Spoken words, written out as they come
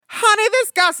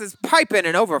This goss is piping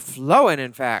and overflowing,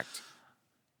 in fact.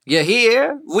 You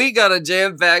hear? We got a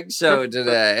jam-packed show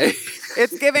today.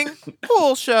 It's giving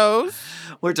pool shows.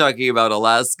 We're talking about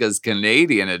Alaska's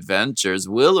Canadian adventures,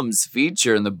 Willem's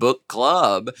feature in the book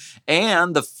club,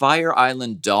 and the Fire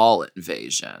Island doll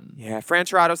invasion. Yeah, Fran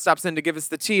Tirado stops in to give us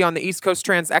the tea on the East Coast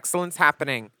Trans Excellence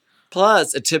happening.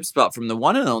 Plus, a tip spot from the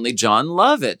one and only John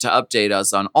Lovett to update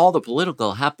us on all the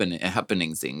political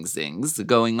happenings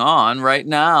going on right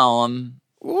now.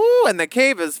 Ooh, and the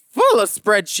cave is full of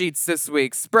spreadsheets this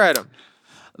week. Spread them.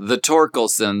 The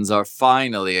Torkelsons are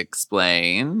finally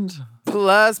explained.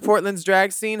 Plus, Portland's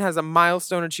drag scene has a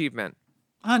milestone achievement.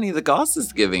 Honey, the goss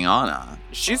is giving Anna.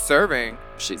 She's serving.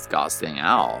 She's gossing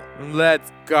out.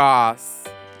 Let's goss.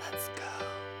 Let's go.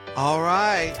 All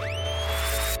right.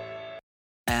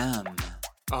 M.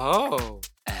 Oh.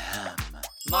 M.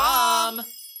 Mom!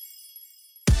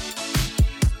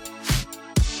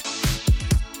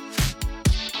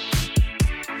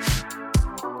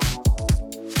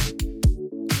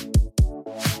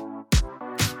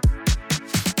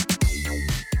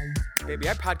 Baby,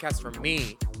 I podcast for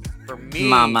me. For me.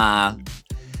 Mama.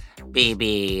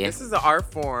 Baby. This is the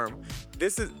art form.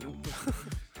 This is...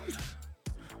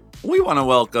 We want to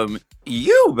welcome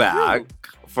you back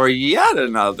for yet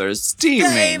another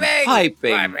steaming,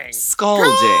 piping,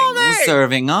 scalding,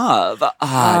 serving of Hot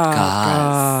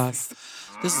Goss.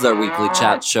 This is our weekly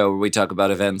chat show where we talk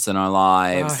about events in our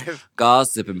lives,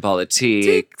 gossip and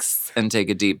politics, and take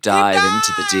a deep dive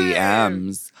into the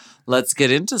DMs. Let's get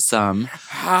into some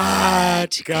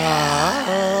Hot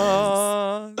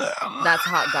Goss. That's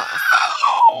Hot Goss.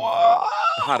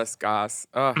 Hottest goss.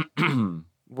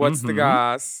 What's the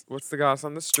goss? What's the goss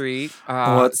on the street?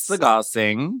 What's the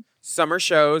gossing? Summer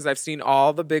shows. I've seen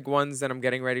all the big ones, and I'm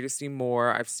getting ready to see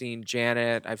more. I've seen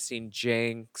Janet. I've seen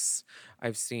Jinx.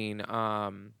 I've seen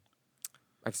some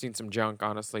junk,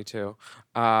 honestly, too.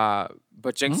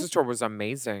 But Jinx's tour was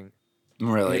amazing.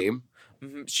 Really?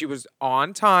 She was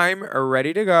on time,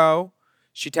 ready to go.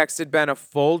 She texted Ben a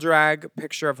full drag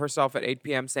picture of herself at 8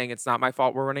 p.m. saying, "It's not my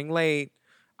fault we're running late.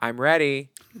 I'm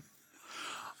ready."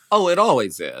 Oh, it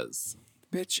always is.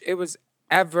 Bitch, it was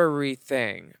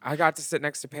everything. I got to sit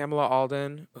next to Pamela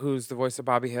Alden, who's the voice of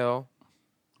Bobby Hill.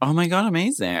 Oh my God,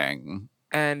 amazing.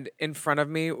 And in front of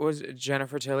me was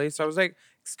Jennifer Tilly. So I was like,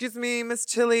 "Excuse me, Miss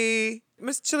Tilly.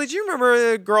 Miss Tilly, do you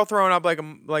remember the girl throwing up like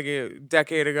a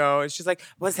decade ago?" And she's like,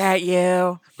 "Was that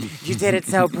you? You did it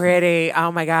so pretty.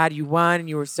 Oh my God, you won and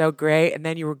you were so great. And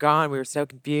then you were gone. We were so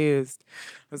confused."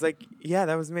 I was like, "Yeah,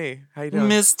 that was me. How you doing?"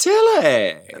 Miss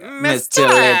Tilly. Miss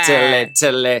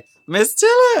Tilly. Miss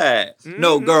Tilly.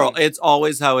 No, girl, it's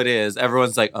always how it is.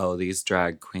 Everyone's like, "Oh, these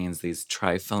drag queens, these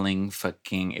trifling,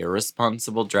 fucking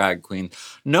irresponsible drag queens."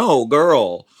 No,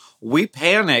 girl. We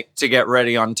panic to get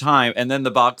ready on time, and then the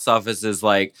box office is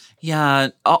like, "Yeah,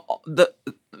 a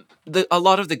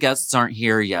lot of the guests aren't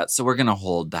here yet, so we're gonna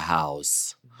hold the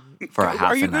house for a half an hour."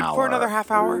 Are you good for another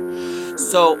half hour?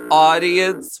 So,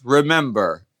 audience,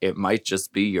 remember, it might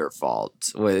just be your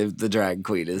fault if the drag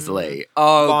queen is late.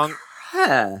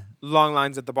 Long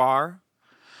lines at the bar.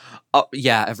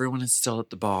 Yeah, everyone is still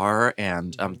at the bar,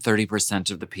 and 30%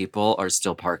 of the people are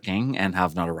still parking and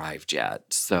have not arrived yet.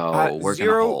 So we're going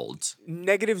to hold.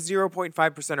 Negative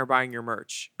 0.5% are buying your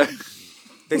merch.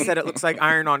 They said it looks like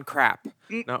iron on crap.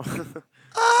 No. We need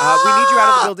you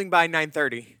out of the building by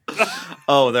 9:30.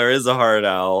 Oh, there is a hard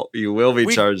out. You will be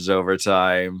charged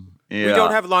overtime. Yeah. We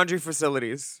don't have laundry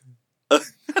facilities.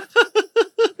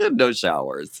 No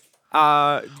showers. We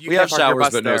have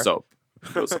showers, but no soap.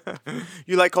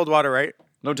 You like cold water, right?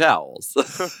 No towels.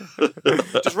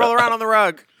 Just roll around on the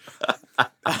rug.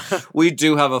 We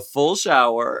do have a full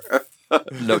shower.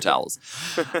 No towels.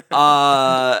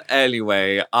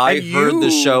 Anyway, I heard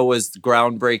the show was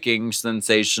groundbreaking,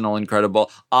 sensational, incredible.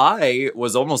 I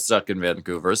was almost stuck in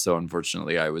Vancouver, so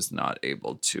unfortunately I was not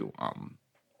able to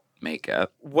make it.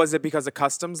 Was it because of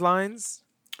customs lines?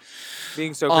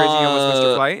 Being so crazy, you almost missed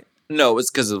your flight? No, it was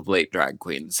because of late drag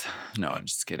queens. No, I'm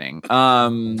just kidding.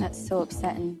 That's so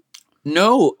upsetting.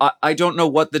 No, I don't know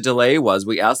what the delay was.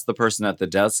 We asked the person at the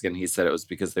desk, and he said it was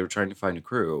because they were trying to find a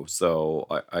crew. So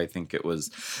I think it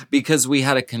was because we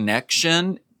had a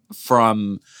connection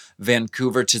from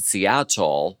Vancouver to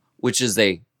Seattle, which is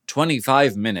a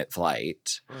 25-minute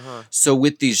flight. So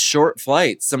with these short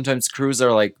flights, sometimes crews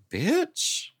are like,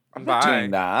 "Bitch, I'm not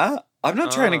doing that. I'm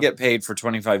not trying to get paid for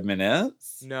 25 minutes."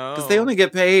 No. Because they only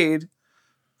get paid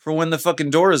for when the fucking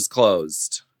door is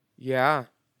closed. Yeah.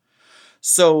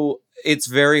 So it's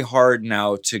very hard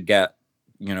now to get,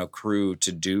 crew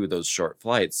to do those short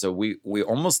flights. So we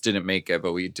almost didn't make it,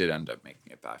 but we did end up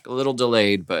making it back. A little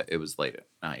delayed, but it was late at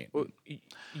night. Well,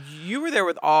 you were there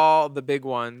with all the big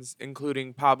ones,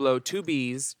 including Pablo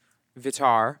 2B's,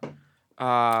 Vitar,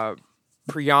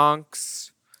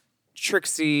 Priyanks,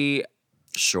 Trixie,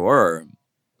 Sure.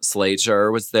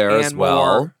 Slater was there as and well.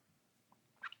 more.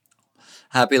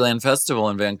 Happy Land Festival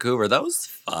in Vancouver. That was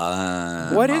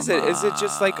fun. What is it? Is it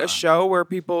just like a show where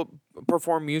people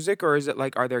perform music, or is it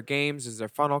like, are there games? Is there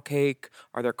funnel cake?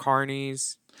 Are there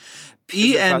carnies?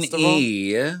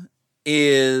 PNE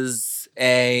is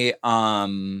an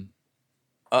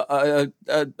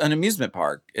amusement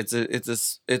park. It's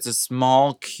a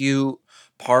small, cute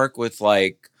park with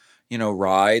like,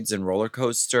 rides and roller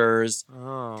coasters.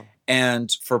 Oh.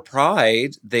 And for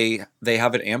Pride, they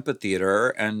have an amphitheater,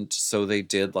 and so they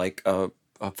did like a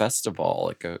festival,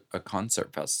 like a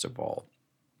concert festival.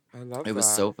 I love It was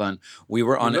so fun. We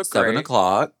were on at look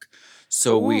 7:00,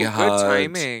 so we Ooh, had good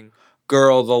timing.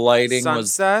 Girl, the lighting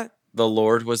Sunset. the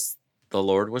Lord was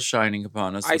shining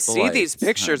upon us. I with the see these lights,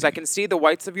 pictures. I honey. can see the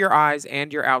whites of your eyes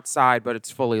and you're outside, but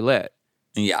it's fully lit.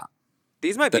 Yeah,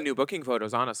 These might be new booking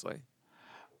photos, honestly.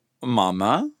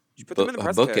 Mama, You put them in the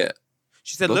press book kit. it.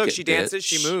 She said, Book "Look, it, she dances,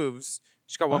 she bitch." moves.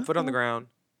 She's got one foot on the ground.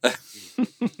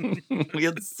 We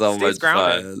had so Stays much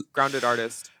grounded. fun. Grounded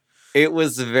artist. It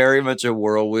was very much a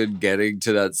whirlwind getting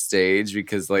to that stage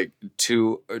because, like,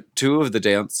 two of the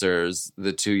dancers,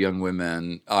 the two young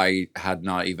women, I had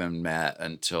not even met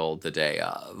until the day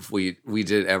of. We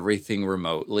did everything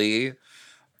remotely,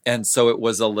 and so it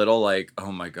was a little like,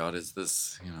 oh my god, is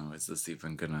this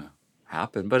even gonna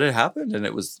happen? But it happened, and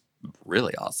it was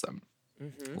really awesome.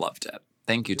 Mm-hmm. Loved it.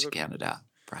 Thank you to Canada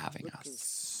for having us.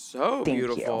 So Thank you.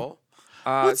 beautiful.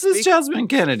 What's this Jasmine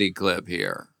Kennedy clip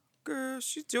here? Girl,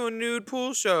 she's doing nude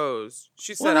pool shows.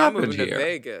 She What said, "I'm happened moving to here?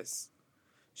 Vegas."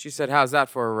 She said, "How's that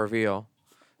for a reveal?"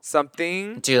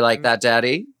 Something Do you like that,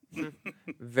 Daddy?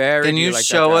 very. Can do you like that,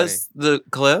 show Daddy? us the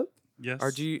clip? Yes.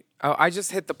 Or do you? Oh, I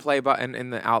just hit the play button in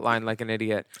the outline like an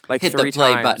idiot. Like Hit 3 the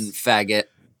play times. button, faggot.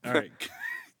 All right.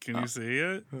 Can you see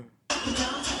it?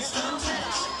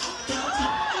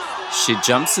 She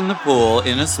jumps in the pool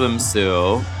in a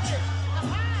swimsuit.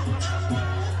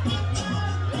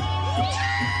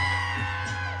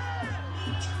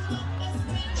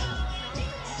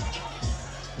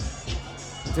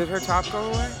 Did her top go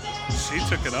away? She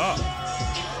took it off.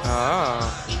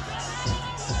 Oh.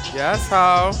 Yes,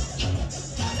 ho.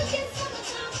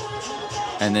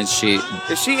 And then she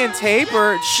Is she in tape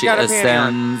or she got a panty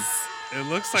on? ascends. It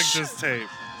looks like just tape.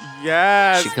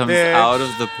 Yes, She comes bitch. out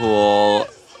of the pool.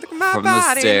 Look at my from the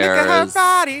body. Look at her stairs.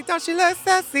 body. Don't she look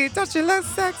sexy? Don't she look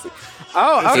sexy?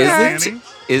 Oh, Is okay. it Is it, panty?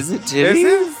 is it Is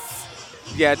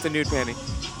titties? it? Yeah, it's a nude panty.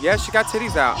 Yeah, she got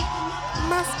titties out.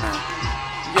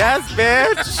 Yes,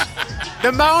 bitch.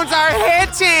 The moans are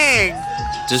hitting.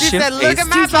 Does She she said, have "Look at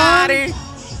my pasties on? body."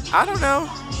 I don't know.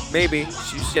 Maybe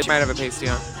she might have a pasty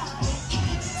on.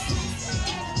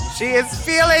 She is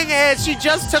feeling it. She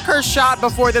just took her shot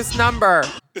before this number.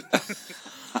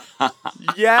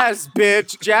 Yes,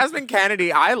 bitch. Jasmine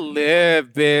Kennedy, I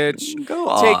live, bitch. Go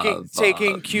off.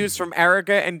 Taking cues from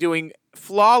Erica and doing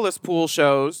flawless pool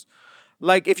shows.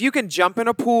 Like, if you can jump in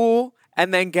a pool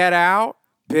and then get out,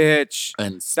 bitch.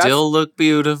 And still look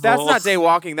beautiful. That's not day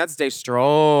walking. That's day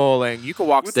strolling. You can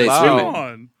walk With Stay the slow. swimming. shoe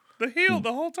on. The heel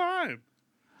the whole time.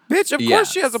 Bitch, of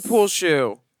course she has a pool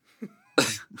shoe.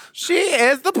 She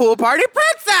is the pool party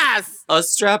princess. A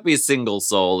strappy single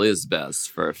soul is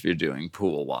best for if you're doing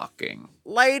pool walking.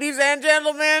 Ladies and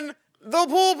gentlemen, the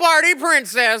pool party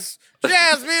princess,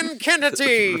 Jasmine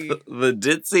Kennedy. The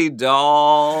ditzy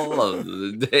doll of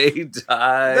the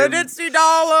daytime. The ditzy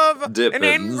doll of an Dippins.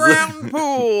 in-ground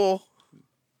pool.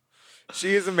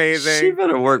 She is amazing. She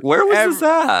better work. Where was this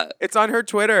at? It's on her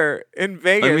Twitter in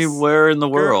Vegas. I mean, where in the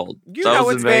world? You That know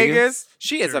was it's in Vegas.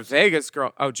 She is a Jersey. Vegas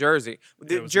girl. Oh, Jersey.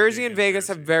 it was Jersey in and Vegas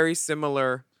have Jersey. very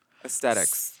similar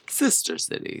aesthetics. Sister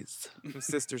cities.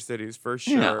 Sister cities, for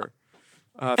sure.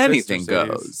 Anything Fister cities.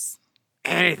 goes.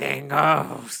 Anything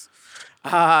goes.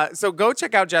 So go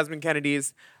check out Jasmine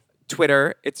Kennedy's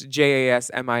Twitter. It's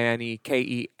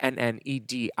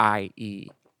JasmineKennedy.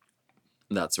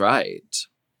 That's right.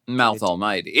 Mouth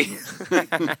almighty.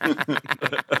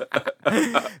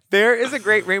 There is a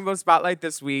great rainbow spotlight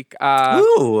this week.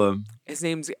 Ooh. His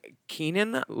name's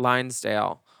Keenan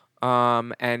Linesdale.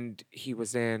 And he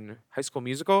was in High School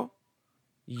Musical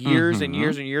years and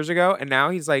years and years ago. And now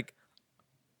he's like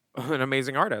an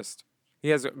amazing artist. He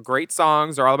has great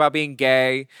songs. They're all about being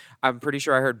gay. I'm pretty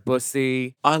sure I heard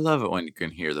Bussy. I love it when you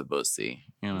can hear the bussy.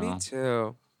 You know. Me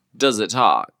too. Does it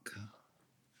talk?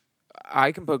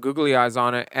 I can put googly eyes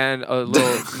on it and a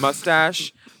little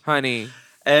mustache. Honey,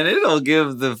 And it'll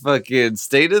give the fucking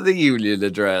State of the Union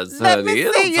address, Let honey. me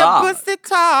It'll see your talk. pussy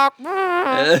talk.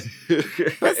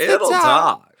 It'll talk.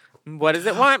 talk. What does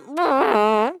it want?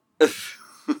 If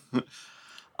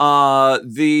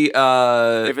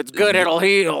it's good, it'll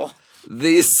heal.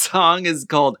 The song is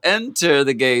called Enter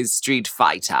the Gay Street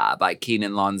Fighter by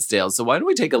Keenan Lonsdale. So why don't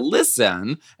we take a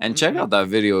listen and check out that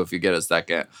video if you get a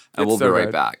second. And It's we'll so be right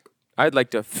good. back. I'd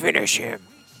like to finish him.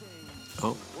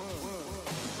 Oh.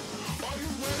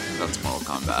 That's Mortal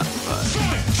Kombat, but...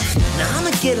 Now I'ma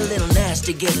get a little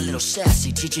nasty, get a little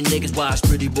sassy, teaching niggas why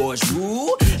pretty boys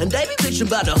rule. And they be bitching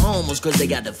about the homos cause they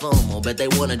got the FOMO, but they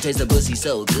wanna taste the pussy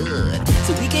so good.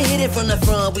 So we can hit it from the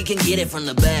front, we can get it from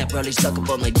the back, probably suck up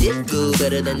on my dick good,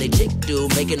 better than they chick do,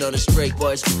 making all the straight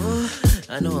boys.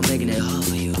 I know I'm making it hard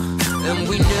for you. And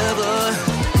we never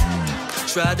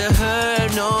tried to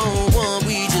hurt no one,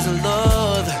 we just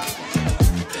love.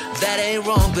 That ain't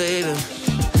wrong, baby.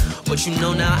 But you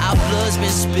know now our blood's been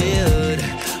spilled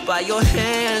by your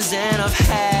hands and I've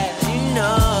had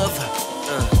enough.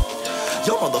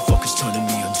 Your motherfuckers turning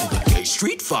me into the gay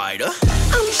street fighter.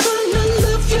 I'm trying to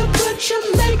love you, but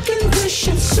you're making this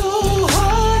shit so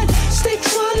hard. Stay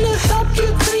trying to help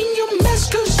you clean your mess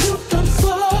cause you done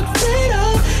fucked it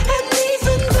up. And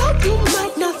even though you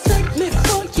might not thank me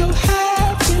for your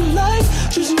happy life,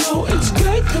 just know it's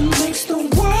great that makes the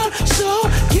world so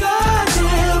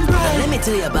goddamn bright. Now let me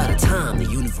tell you about a time the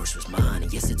universe was mine,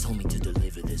 and yes, it told me to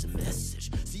deliver this message.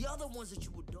 See, all the ones that you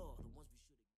adore, the ones we should.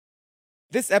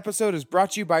 This episode is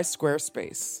brought to you by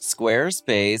Squarespace.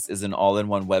 Squarespace is an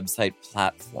all-in-one website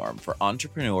platform for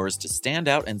entrepreneurs to stand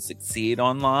out and succeed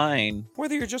online.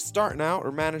 Whether you're just starting out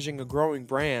or managing a growing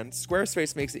brand,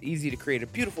 Squarespace makes it easy to create a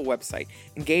beautiful website,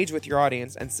 engage with your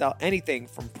audience, and sell anything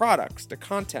from products to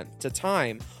content to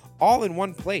time, all in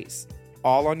one place.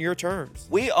 All on your terms.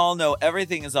 We all know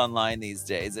everything is online these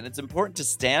days, and it's important to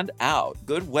stand out.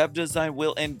 Good web design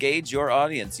will engage your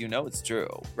audience. You know it's true.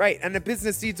 Right, and a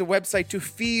business needs a website to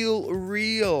feel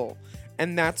real.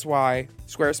 And that's why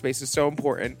Squarespace is so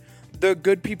important. The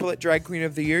good people at Drag Queen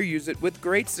of the Year use it with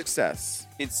great success.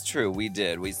 It's true, we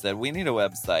did. We said we need a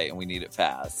website and we need it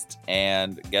fast.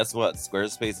 And guess what?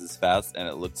 Squarespace is fast and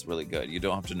it looks really good. You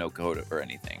don't have to know code or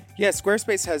anything. Yeah,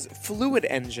 Squarespace has Fluid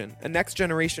Engine, a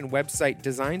next-generation website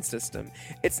design system.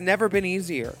 It's never been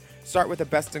easier. Start with a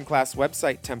best-in-class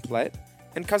website template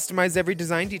and customize every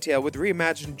design detail with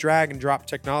reimagined drag-and-drop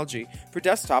technology for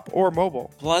desktop or mobile.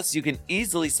 Plus, you can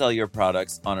easily sell your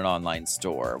products on an online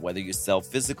store. Whether you sell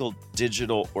physical,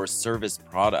 digital, or service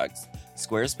products,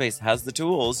 Squarespace has the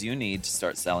tools you need to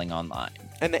start selling online.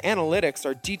 And the analytics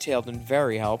are detailed and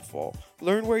very helpful.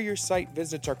 Learn where your site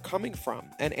visits are coming from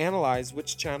and analyze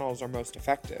which channels are most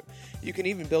effective. You can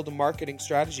even build a marketing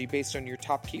strategy based on your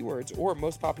top keywords or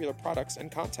most popular products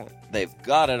and content. They've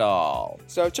got it all.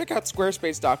 So check out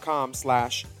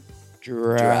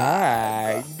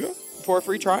squarespace.com/drag for a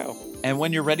free trial. And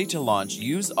when you're ready to launch,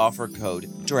 use offer code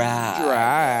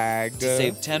DRAG to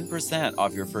save 10%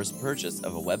 off your first purchase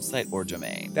of a website or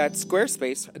domain. That's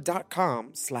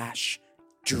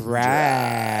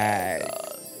squarespace.com/drag.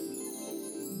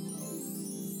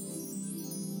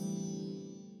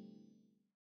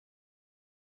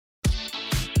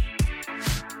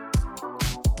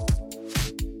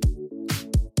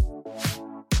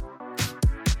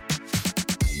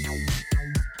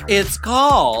 It's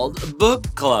called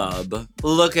Book Club.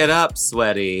 Look it up,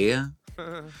 sweaty.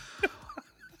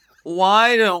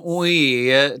 Why don't we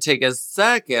take a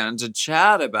second to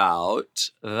chat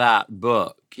about that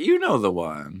book? You know the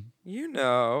one. You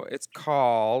know, it's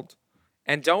called,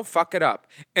 and don't fuck it up,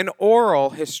 An Oral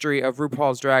History of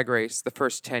RuPaul's Drag Race, the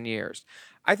first 10 years.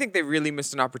 I think they really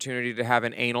missed an opportunity to have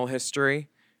an anal history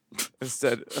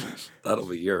instead. That'll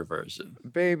be your version.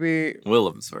 Baby.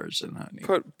 Willem's version, honey.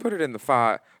 Put it in the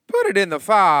file. Put it in the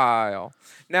file.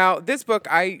 Now, this book,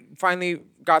 I finally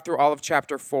got through all of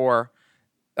chapter 4.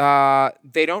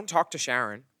 They don't talk to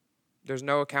Sharon. There's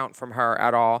no account from her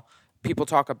at all. People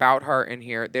talk about her in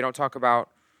here. They don't talk about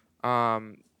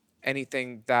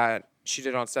anything that she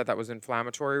did on set that was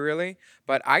inflammatory, really.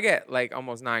 But I get like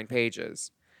almost 9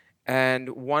 pages.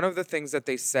 And one of the things that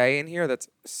they say in here that's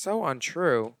so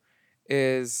untrue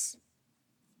is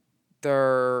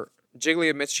Jiggly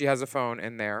admits she has a phone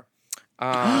in there,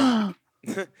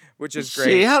 which is great.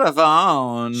 She had a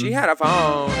phone. She had a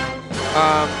phone.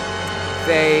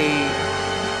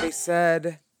 They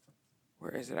said,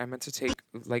 where is it? I meant to hit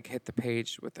the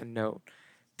page with a note.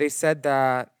 They said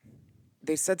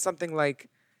something like,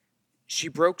 she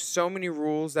broke so many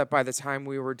rules that by the time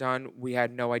we were done, we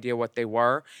had no idea what they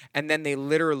were. And then they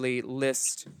literally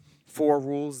list 4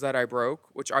 rules that I broke,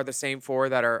 which are the same 4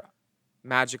 that are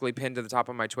magically pinned to the top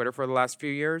of my Twitter for the last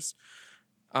few years.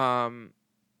 And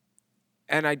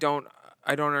I don't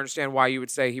understand why you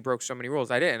would say he broke so many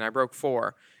rules. I didn't. I broke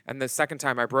 4. And the second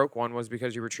time I broke one was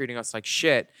because you were treating us like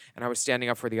shit, and I was standing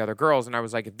up for the other girls, and I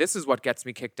was like, if this is what gets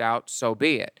me kicked out, so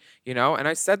be it, you know? And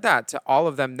I said that to all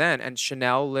of them then. And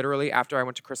Chanel, literally, after I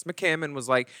went to Chris McKim and was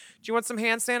like, do you want some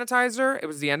hand sanitizer? It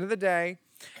was the end of the day.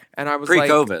 And I was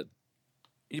Pre-COVID.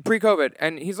 Pre-COVID.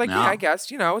 And he's like, No. yeah, I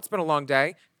guess, you know, it's been a long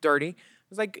day, dirty.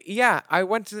 I was like, yeah, I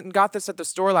went and got this at the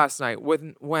store last night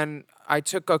when I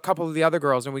took a couple of the other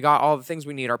girls and we got all the things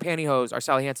we need, our pantyhose, our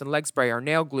Sally Hansen leg spray, our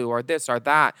nail glue, our this, our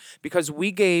that, because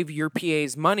we gave your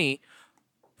PAs money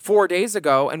 4 days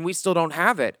ago and we still don't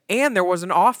have it. And there was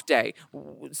an off day.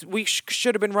 We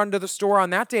should have been run to the store on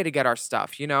that day to get our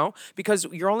stuff, you know, because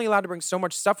you're only allowed to bring so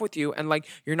much stuff with you. And like,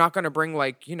 you're not going to bring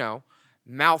like, you know,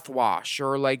 mouthwash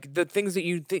or like the things that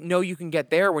you know you can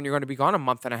get there when you're going to be gone a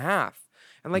month and a half.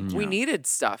 And like we needed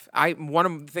stuff. One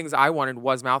of the things I wanted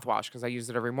was mouthwash because I use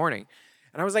it every morning.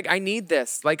 And I was like, I need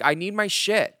this. Like I need my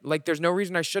shit. Like there's no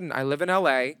reason I shouldn't. I live in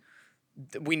LA.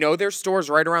 We know there's stores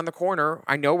right around the corner.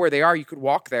 I know where they are. You could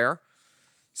walk there.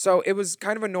 So it was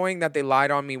kind of annoying that they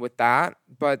lied on me with that,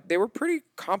 but they were pretty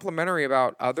complimentary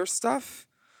about other stuff.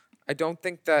 I don't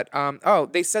think that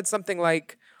they said something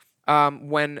like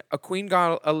when a queen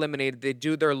got eliminated, they'd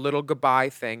do their little goodbye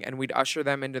thing and we'd usher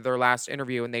them into their last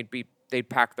interview and they'd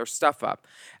pack their stuff up.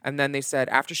 And then they said,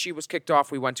 after she was kicked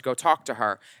off, we went to go talk to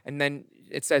her. And then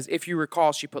it says, if you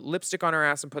recall, she put lipstick on her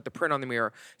ass and put the print on the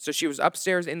mirror. So she was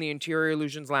upstairs in the Interior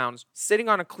Illusions Lounge, sitting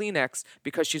on a Kleenex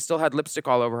because she still had lipstick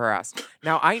all over her ass.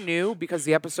 Now, I knew because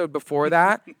the episode before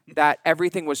that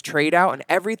everything was trade out and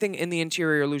everything in the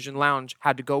Interior Illusion Lounge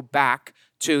had to go back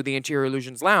to the Interior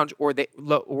Illusions Lounge or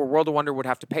World of Wonder would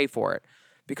have to pay for it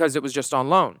because it was just on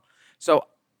loan. So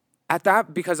at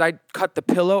that, because I cut the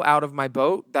pillow out of my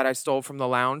boat that I stole from the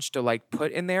lounge to like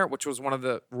put in there, which was one of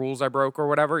the rules I broke or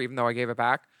whatever, even though I gave it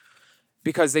back,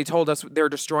 because they told us they're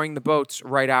destroying the boats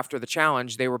right after the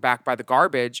challenge. They were back by the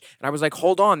garbage. And I was like,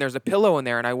 hold on, there's a pillow in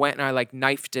there. And I went and I like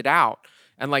knifed it out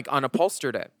and like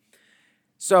unupholstered it.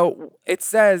 So it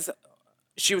says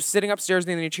she was sitting upstairs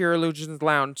in the Interior Illusions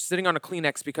Lounge, sitting on a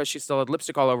Kleenex because she still had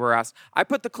lipstick all over her ass. I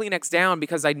put the Kleenex down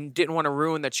because I didn't want to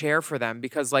ruin the chair for them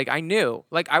because, like, I knew.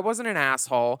 Like, I wasn't an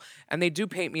asshole, and they do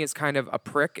paint me as kind of a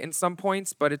prick in some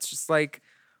points, but it's just like,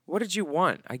 what did you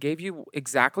want? I gave you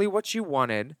exactly what you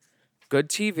wanted. Good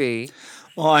TV.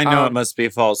 Well, I know it must be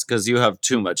false because you have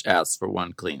too much ass for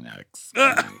one Kleenex.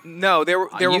 No, there were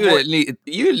more.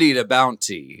 You need a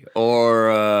bounty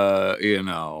or, you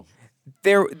know.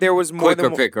 There was more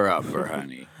quicker pick her up, or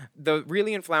honey. The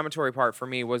really inflammatory part for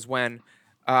me was when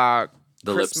the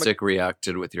lipstick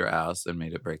reacted with your ass and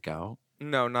made it break out.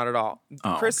 No, not at all.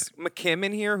 Oh, Chris McKim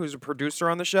in here, who's a producer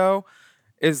on the show,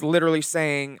 is literally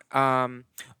saying,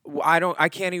 I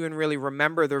can't even really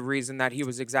remember the reason that he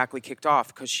was exactly kicked off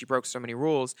because she broke so many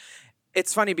rules.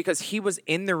 It's funny because he was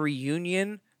in the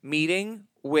reunion meeting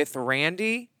with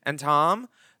Randy and Tom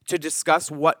to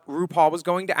discuss what RuPaul was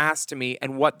going to ask to me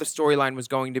and what the storyline was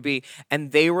going to be.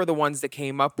 And they were the ones that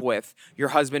came up with, your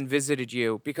husband visited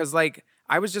you. Because, like,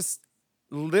 I was just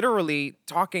literally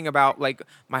talking about, like,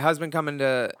 my husband coming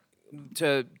to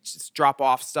just drop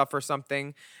off stuff or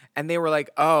something. And they were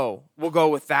like, oh, we'll go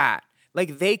with that.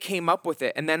 Like, they came up with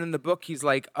it. And then in the book, he's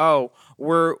like, oh,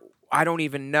 I don't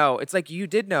even know. It's like, you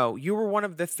did know. You were one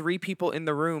of the 3 people in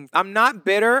the room. I'm not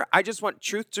bitter. I just want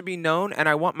truth to be known, and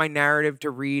I want my narrative to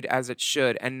read as it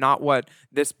should, and not what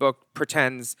this book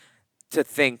pretends to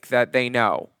think that they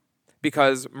know.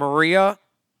 Because Maria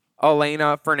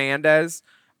Elena Fernandez,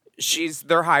 she's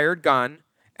their hired gun,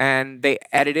 and they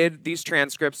edited these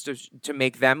transcripts to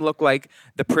make them look like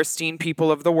the pristine people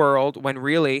of the world, when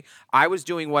really I was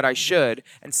doing what I should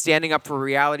and standing up for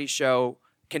reality show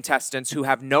contestants who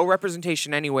have no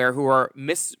representation anywhere, who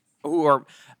are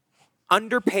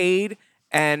underpaid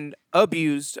and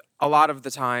abused a lot of the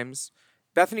times.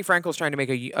 Bethany Frankel's trying to make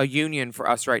a union for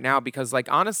us right now because, like,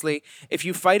 honestly, if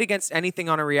you fight against anything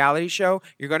on a reality show,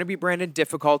 you're going to be branded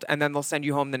difficult, and then they'll send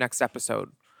you home the next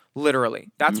episode. Literally.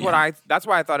 That's why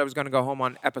I thought I was going to go home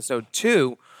on episode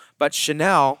 2, but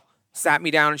Chanel sat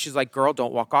me down and she's like, girl,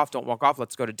 don't walk off.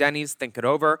 Let's go to Denny's, think it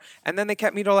over. And then they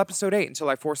kept me till episode 8 until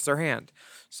I forced their hand.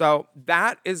 So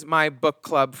that is my book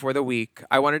club for the week.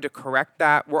 I wanted to correct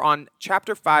that. We're on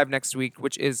chapter 5 next week,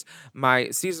 which is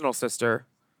my seasonal sister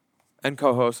and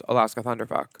co-host, Alaska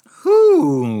Thunderfuck.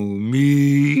 Who? Me?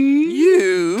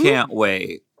 You. Can't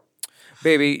wait.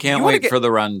 Baby. Can't wait for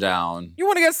the rundown. You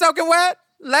want to get soaking wet?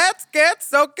 Let's get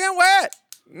soaking wet.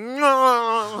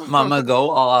 Mama, go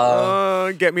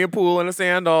off. Get me a pool and a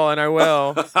sandal, and I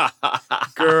will.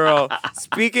 Girl.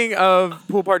 Speaking of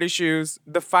pool party shoes,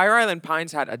 the Fire Island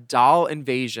Pines had a doll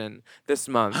invasion this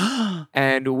month.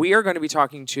 And we are going to be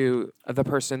talking to the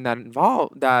person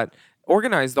that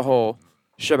organized the whole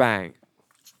shebang.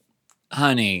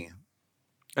 Honey.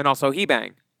 And also he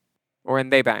bang.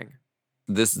 And they bang.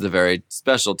 This is a very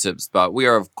special tip spot. We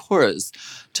are, of course,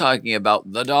 talking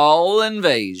about the doll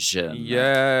invasion.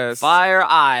 Yes. Fire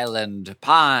Island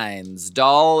Pines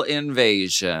doll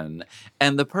invasion.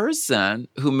 And the person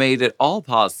who made it all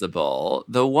possible,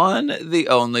 the one, the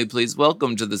only, please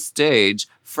welcome to the stage,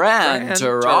 Fran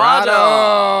Tirado.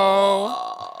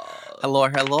 Hello.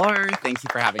 Thank you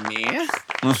for having me.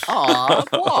 Aw,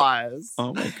 applause.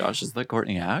 Oh my gosh, is that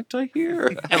Courtney Act I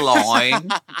hear? Hello.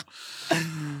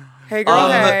 Hey, girl,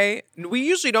 hey. We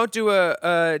usually don't do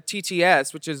a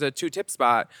TTS, which is a two-tip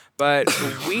spot, but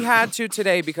we had to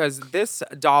today because this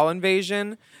doll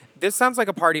invasion, this sounds like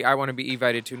a party I want to be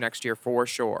invited to next year for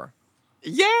sure.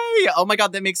 Yay! Oh my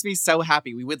God, that makes me so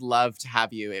happy. We would love to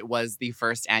have you. It was the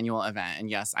first annual event. And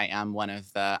yes, I am one of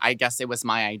I guess it was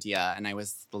my idea and I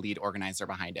was the lead organizer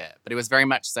behind it. But it was very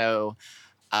much so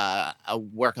a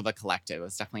work of a collective. It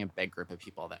was definitely a big group of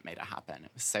people that made it happen.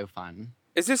 It was so fun.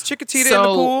 Is this Chiquitita in the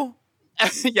pool?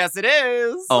 Yes, it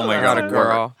is. Oh my God, a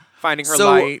girl. Finding her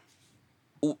So- light.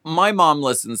 My mom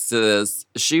listens to this.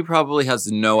 She probably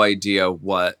has no idea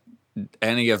what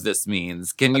any of this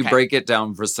means. Can you Okay. break it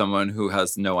down for someone who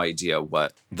has no idea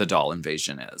what the doll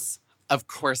invasion is? Of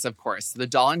course. The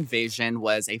Doll Invasion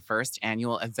was a first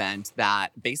annual event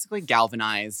that basically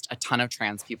galvanized a ton of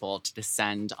trans people to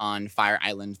descend on Fire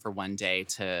Island for one day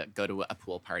to go to a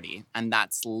pool party. And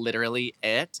that's literally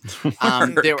it.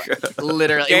 There were,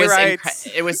 literally, Gay it was rights.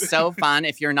 it was so fun.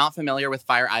 If you're not familiar with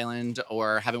Fire Island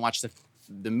or haven't watched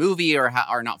the movie or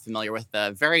are not familiar with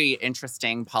the very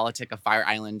interesting politic of Fire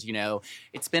Island, you know,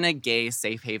 it's been a gay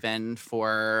safe haven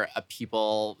for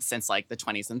people since like the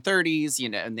 20s and 30s, you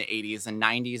know, in the 80s and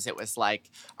 90s. It was like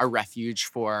a refuge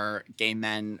for gay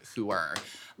men who were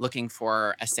looking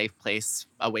for a safe place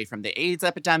away from the AIDS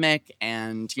epidemic.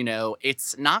 And, you know,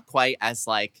 it's not quite as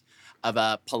like of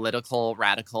a political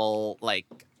radical, like,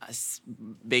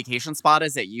 vacation spot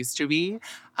as it used to be,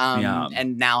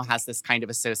 and now has this kind of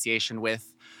association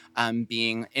with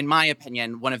being, in my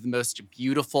opinion, one of the most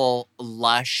beautiful,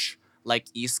 lush, like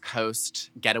East Coast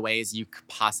getaways you could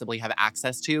possibly have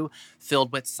access to,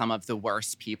 filled with some of the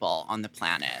worst people on the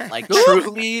planet. Like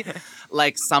truly,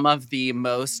 like some of the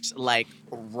most like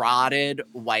rotted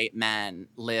white men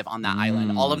live on that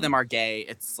island. All of them are gay.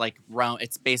 It's like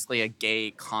it's basically a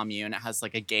gay commune. It has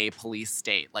like a gay police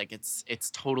state. Like it's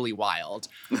totally wild.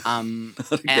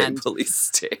 And Police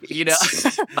state. you know,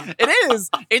 it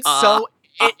is. It's so.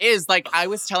 It is. Like I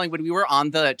was telling, when we were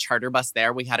on the charter bus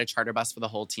there, we had a charter bus for the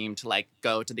whole team to like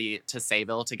go to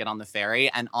Sayville to get on the ferry.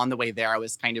 And on the way there, I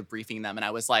was kind of briefing them. And I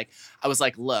was like,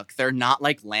 look, they're not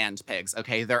like land pigs,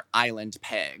 okay? They're island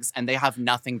pigs. And they have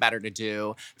nothing better to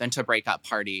do than to break up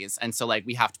parties. And so like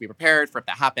we have to be prepared for if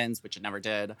that happens, which it never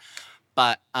did.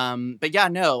 But yeah,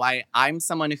 no, I'm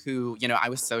someone who, you know, I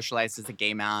was socialized as a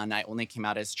gay man. I only came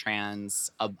out as trans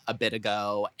a bit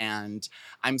ago. And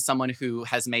I'm someone who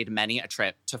has made many a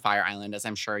trip to Fire Island, as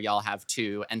I'm sure y'all have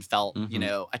too, and felt, you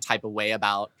know, a type of way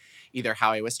about either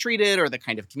how I was treated or the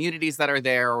kind of communities that are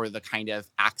there or the kind of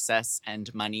access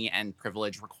and money and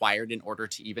privilege required in order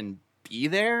to even be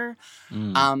there.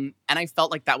 And I felt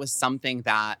like that was something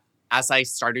that, as I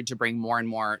started to bring more and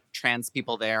more trans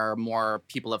people there, more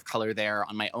people of color there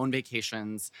on my own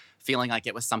vacations, feeling like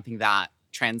it was something that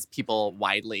trans people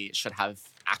widely should have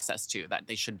access to, that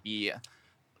they should be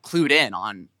clued in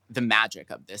on the magic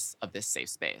of this safe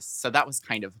space. So that was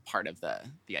kind of part of the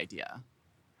idea.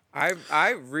 I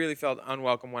really felt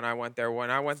unwelcome when I went there.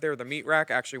 When I went there, the meat rack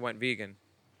actually went vegan.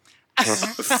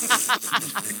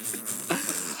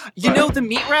 You know, the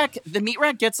meat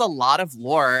rack gets a lot of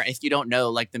lore. If you don't know,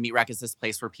 like the meat rack is this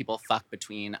place where people fuck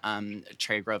between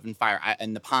Cherry Grove and Fire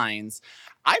and the Pines.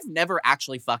 I've never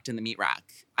actually fucked in the meat rack.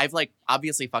 I've like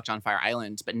obviously fucked on Fire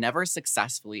Island, but never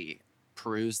successfully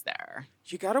perused there.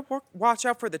 You gotta watch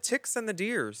out for the ticks and the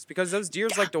deers because those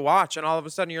deers like to watch, and all of a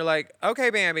sudden you're like,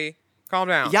 okay, Bambi, calm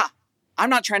down. Yeah, I'm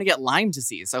not trying to get Lyme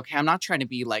disease, okay? I'm not trying to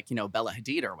be like, you know, Bella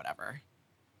Hadid or whatever.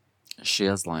 She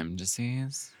has Lyme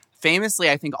disease? Famously,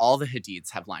 I think all the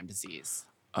Hadids have Lyme disease.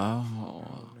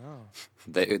 Oh. No.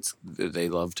 They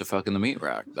love to fuck in the meat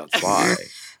rack. That's why.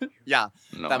 Yeah,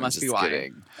 No, that I'm must be just why.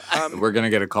 kidding. We're going to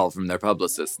get a call from their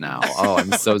publicist now. Oh,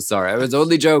 I'm so sorry. I was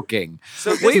only joking.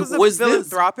 So this was a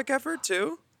philanthropic effort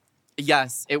too?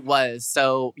 Yes, it was.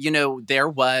 So, you know, there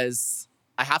was,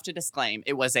 I have to disclaim,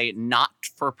 it was a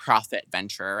not-for-profit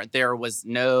venture.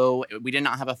 We did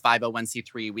not have a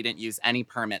 501c3. We didn't use any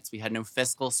permits. We had no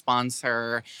fiscal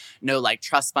sponsor, no like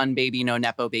trust fund baby, no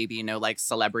Nepo baby, no like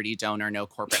celebrity donor, no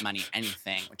corporate money,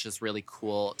 anything, which is really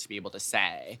cool to be able to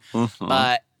say. Mhm.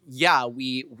 But yeah,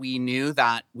 we knew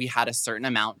that we had a certain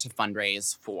amount to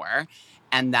fundraise for,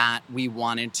 and that we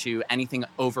wanted to, anything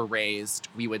overraised,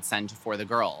 we would send to For the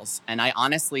Girls. And I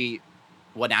honestly,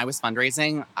 when I was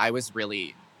fundraising, I was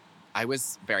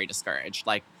very discouraged.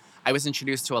 Like, I was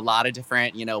introduced to a lot of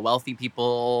different, wealthy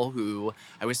people who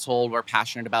I was told were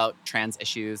passionate about trans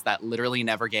issues that literally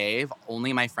never gave.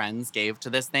 Only my friends gave to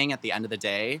this thing at the end of the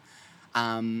day.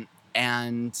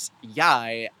 And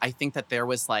yeah, I think that there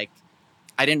was like,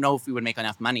 I didn't know if we would make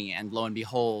enough money. And lo and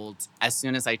behold, as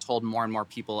soon as I told more and more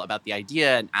people about the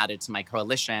idea and added to my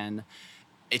coalition,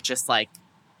 it just like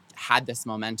had this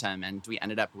momentum. And we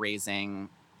ended up fundraising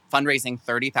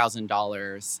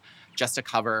 $30,000 just to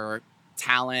cover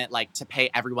talent, like to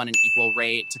pay everyone an equal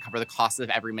rate, to cover the cost of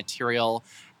every material,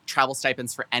 travel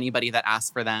stipends for anybody that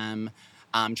asked for them,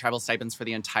 travel stipends for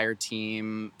the entire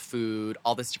team, food,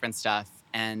 all this different stuff.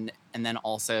 And then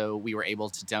also we were able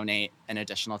to donate an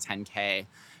additional $10K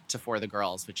to For the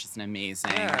Girls, which is an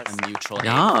amazing a mutual aid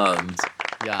fund.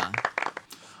 Yeah.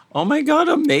 Oh my God,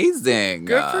 amazing.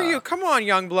 Good for you. Come on,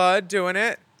 young blood, doing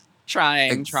it.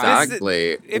 Trying.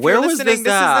 Exactly. If Where you're was listening, this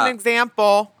this at? is an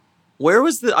example. Where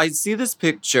was I see this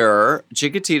picture.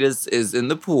 Chiquititas is in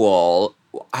the pool.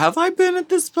 Have I been at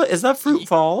this place? Is that Fruit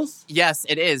Falls? Yes,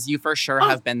 it is. You for sure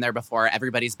have been there before.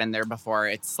 Everybody's been there before.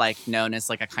 It's like known as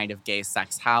like a kind of gay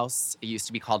sex house. It used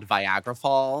to be called Viagra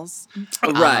Falls.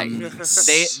 Right.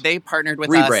 They partnered with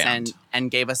Rebrand. us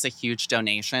and gave us a huge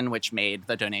donation, which made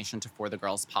the donation to For the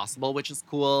Girls possible, which is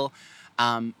cool.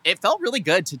 It felt really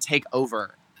good to take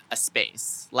over a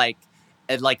space like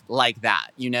that.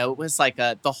 It was like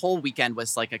the whole weekend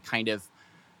was like a kind of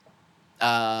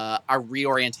a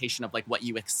reorientation of like what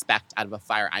you expect out of a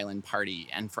Fire Island party,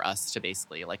 and for us to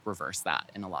basically like reverse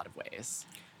that in a lot of ways.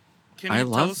 Can I you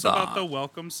love tell us about that. the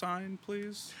welcome sign,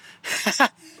 please?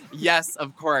 Yes,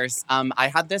 of course. I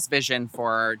had this vision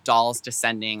for dolls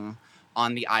descending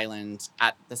on the island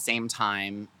at the same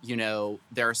time.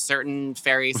 There are certain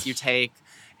ferries you take.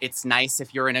 It's nice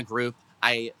if you're in a group.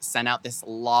 I sent out this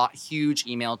huge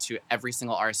email to every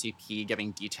single RSVP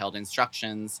giving detailed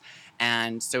instructions.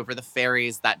 And so for the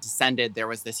ferries that descended, there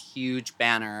was this huge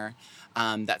banner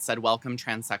that said "Welcome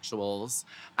Transsexuals"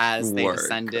 as they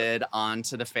descended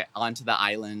onto the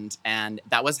island. And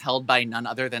that was held by none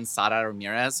other than Sara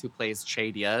Ramirez, who plays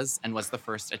Che Diaz and was the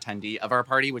first attendee of our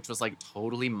party, which was like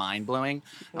totally mind-blowing.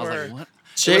 I was like, what?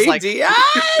 Che like, Diaz!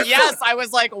 Yes, I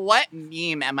was like, what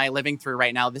meme am I living through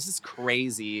right now? This is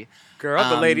crazy. Girl,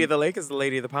 the Lady of the Lake is the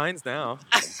Lady of the Pines now.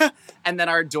 And then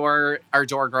our door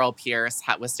girl Pierce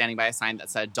was standing by a sign that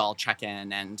said "Doll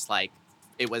Check-in," and like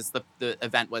it was the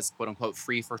event was quote unquote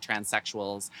free for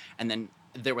transsexuals, and then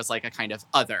there was like a kind of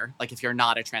other, like if you're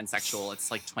not a transsexual, it's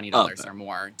like $20 or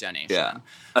more donation,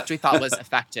 which we thought was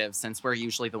effective since we're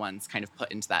usually the ones kind of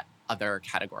put into that other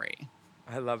category.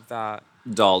 I love that.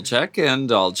 Doll check-in.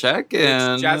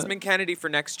 It's Jasmine Kennedy for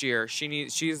next year.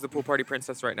 She's the pool party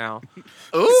princess right now.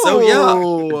 Ooh. So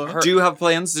yeah, do you have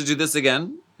plans to do this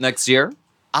again next year?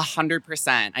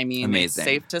 100%. I mean, Amazing. It's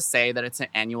safe to say that it's an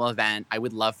annual event. I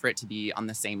would love for it to be on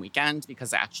the same weekend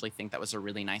because I actually think that was a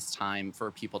really nice time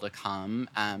for people to come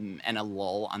and a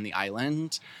lull on the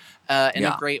island in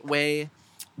a great way.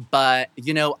 But,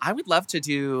 I would love to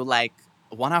do like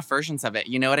one-off versions of it.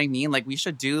 You know what I mean? Like we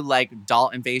should do like Doll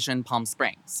Invasion Palm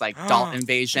Springs, like Doll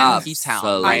Invasion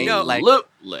P-Town, right?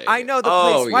 I know the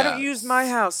place. Why don't you use my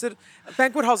house?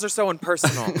 Banquet halls are so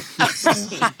impersonal.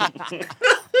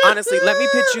 Honestly, let me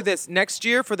pitch you this. Next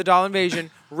year for the Doll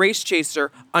Invasion, Race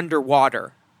Chaser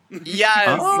underwater.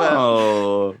 Yes.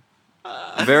 Oh.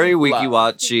 Very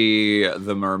wiki-watchy,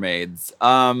 The Mermaids.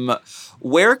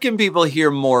 Where can people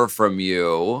hear more from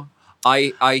you?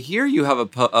 I hear you have a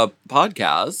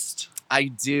podcast. I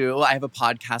do. I have a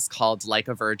podcast called Like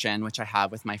a Virgin, which I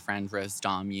have with my friend Rose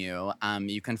Domu.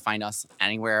 You can find us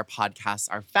anywhere podcasts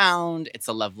are found. It's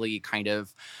a lovely kind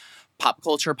of pop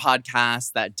culture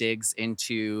podcast that digs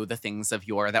into the things of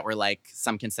yore that were like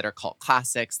some consider cult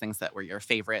classics, things that were your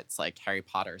favorites, like Harry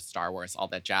Potter, Star Wars, all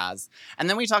that jazz. And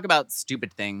then we talk about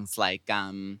stupid things like,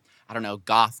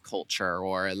 goth culture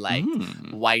or like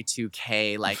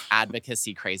Y2K, like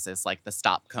advocacy crazes, like the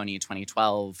Stop Coney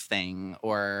 2012 thing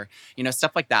or,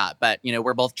 stuff like that. But,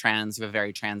 we're both trans. We have a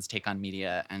very trans take on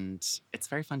media and it's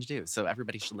very fun to do. So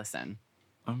everybody should listen.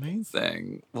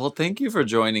 Amazing. Well, thank you for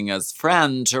joining us,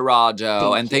 Fran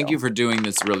Tirado. Thank you for doing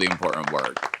this really important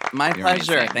work. My You're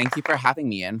pleasure. amazing. Thank you for having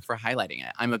me and for highlighting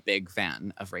it. I'm a big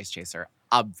fan of Race Chaser.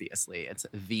 Obviously, it's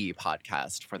the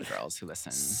podcast for the girls who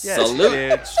listen. Yes, Salute.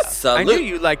 bitch. I knew Salute.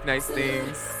 you like nice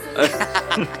things.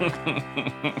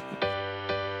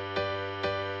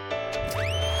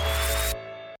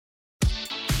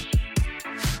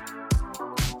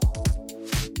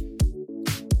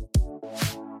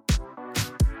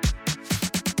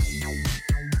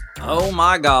 Oh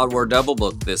my God, we're double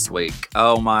booked this week.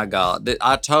 Oh my God.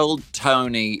 I told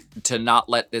Tony to not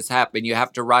let this happen. You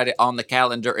have to write it on the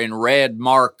calendar in red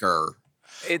marker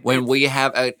when we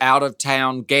have an out of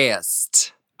town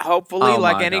guest. Hopefully, Oh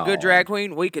like my any good God. drag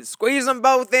queen, we could squeeze them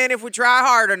both in if we try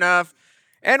hard enough.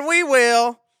 And we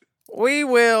will. We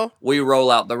will. We roll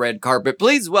out the red carpet.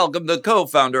 Please welcome the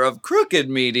co-founder of Crooked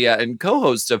Media and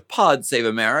co-host of Pod Save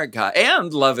America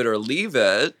and Love It or Leave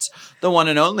It, the one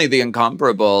and only, the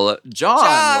incomparable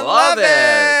John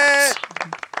Lovett.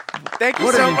 Thank you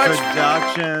What so an much.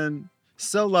 introduction.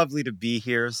 So lovely to be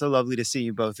here. So lovely to see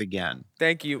you both again.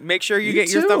 Thank you. Make sure you You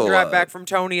get your thumb too. drive back from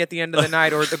Tony at the end of the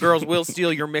night, or the girls will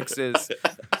steal your mixes.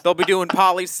 They'll be doing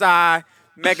poli-sci,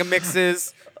 mega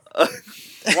mixes,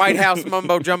 White House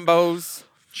mumbo jumbos,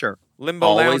 Sure. limbo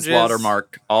Always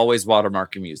lounges. always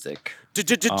watermark your music.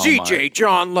 DJ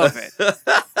John Lovett.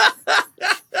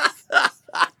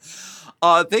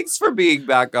 Thanks for being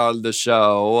back on the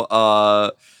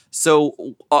show.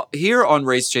 So here on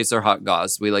Race Chaser Hot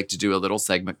Goss, we like to do a little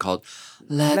segment called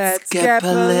Let's Get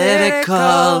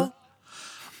Political.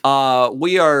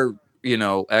 We are,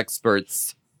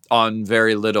 experts on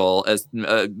very little, as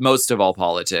most of all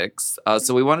politics.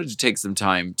 So we wanted to take some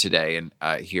time today and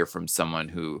hear from someone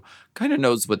who kind of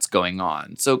knows what's going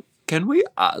on. So can we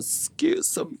ask you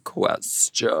some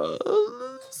questions?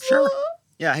 Sure.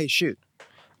 Yeah, hey, shoot.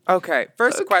 Okay,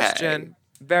 first Okay. question,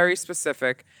 very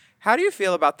specific. How do you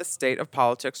feel about the state of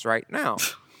politics right now?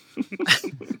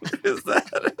 Is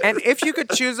that And if you could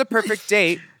choose a perfect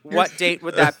date, what date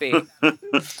would that be?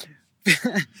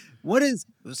 What is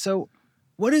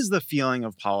the feeling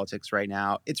of politics right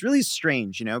now? It's really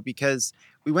strange, because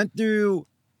we went through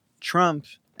Trump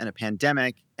and a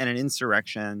pandemic and an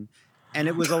insurrection. And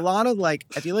it was a lot of I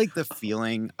feel like the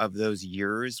feeling of those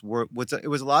years it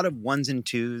was a lot of ones and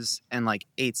twos and like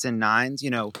eights and nines,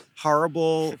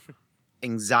 horrible,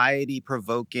 anxiety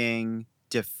provoking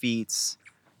defeats,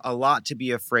 a lot to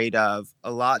be afraid of,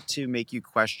 a lot to make you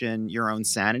question your own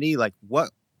sanity.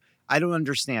 I don't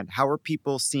understand. How are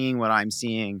people seeing what I'm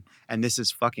seeing? And this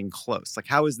is fucking close.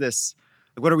 How is this?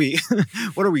 What are we,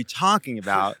 what are we talking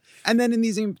about? And then in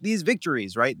these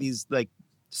victories, right? These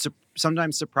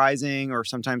sometimes surprising or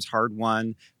sometimes hard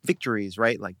won victories,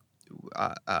 right?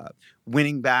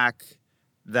 Winning back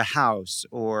the House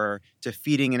or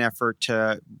defeating an effort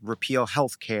to repeal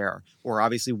health care or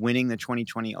obviously winning the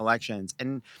 2020 elections.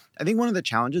 And I think one of the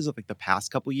challenges of the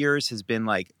past couple years has been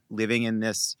living in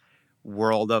this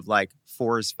world of 4s,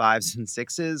 5s, and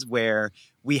 6s where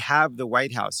we have the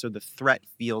White House. So the threat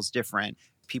feels different.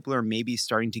 People are maybe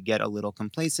starting to get a little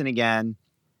complacent again.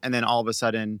 And then all of a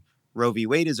sudden Roe v.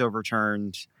 Wade is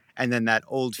overturned. And then that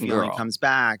old feeling comes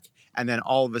back. And then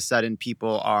all of a sudden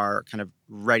people are kind of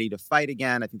ready to fight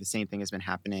again. I think the same thing has been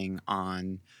happening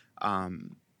on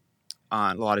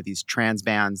a lot of these trans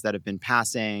bans that have been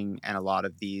passing and a lot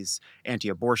of these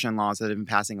anti-abortion laws that have been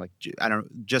passing.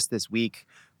 Just this week,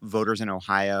 voters in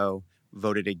Ohio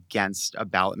voted against a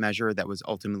ballot measure that was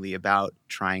ultimately about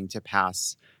trying to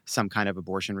pass some kind of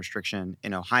abortion restriction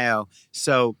in Ohio.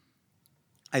 So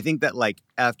I think that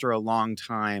after a long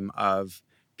time of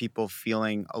people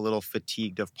feeling a little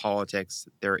fatigued of politics,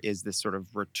 there is this sort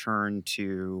of return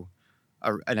to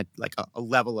a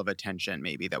level of attention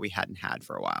maybe that we hadn't had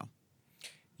for a while.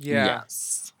 Yeah.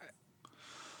 Yes.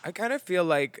 I kind of feel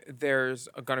like there's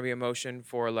going to be a motion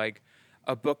for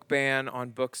a book ban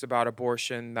on books about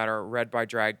abortion that are read by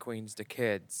drag queens to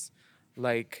kids.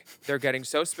 They're getting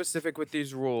so specific with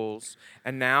these rules,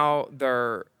 and now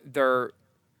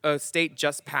a state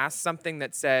just passed something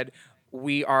that said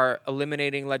we are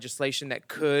eliminating legislation that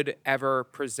could ever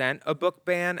present a book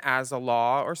ban as a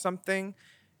law or something.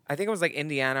 I think it was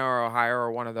Indiana or Ohio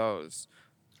or one of those.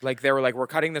 They were we're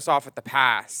cutting this off at the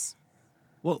pass.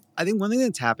 Well, I think one thing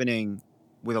that's happening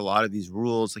with a lot of these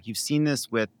rules, you've seen this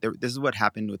this is what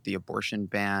happened with the abortion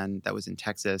ban that was in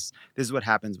Texas. This is what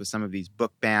happens with some of these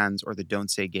book bans or the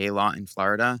Don't Say Gay law in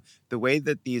Florida. The way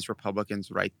that these Republicans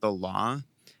write the law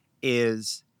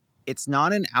is it's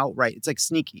not an outright, it's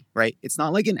sneaky, right? It's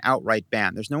not an outright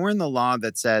ban. There's nowhere in the law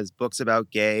that says books about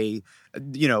gay,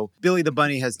 Billy the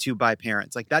Bunny has 2 bi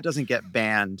parents. That doesn't get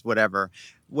banned, whatever.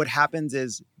 What happens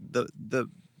is the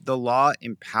law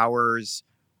empowers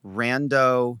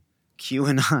rando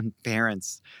QAnon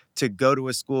parents to go to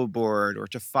a school board or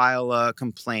to file a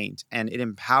complaint, and it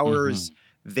empowers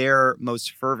their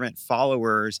most fervent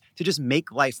followers to just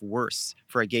make life worse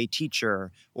for a gay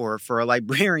teacher or for a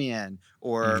librarian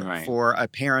or for a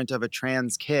parent of a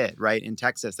trans kid, right? In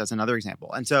Texas, that's another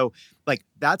example. And so like,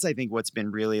 that's, I think, what's been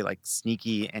really like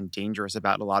sneaky and dangerous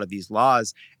about a lot of these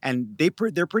laws. And they're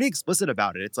pretty explicit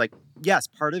about it. It's like, yes,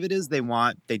 part of it is they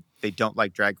don't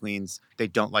like drag queens. They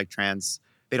don't like trans.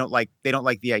 They don't like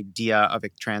the idea of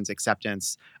trans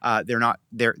acceptance.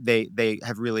 They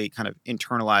have really kind of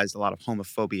internalized a lot of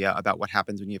homophobia about what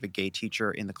happens when you have a gay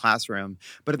teacher in the classroom.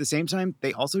 But at the same time,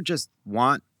 they also just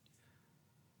want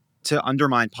to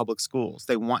undermine public schools.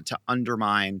 They want to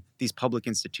undermine these public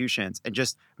institutions and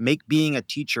just make being a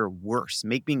teacher worse,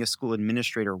 make being a school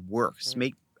administrator worse,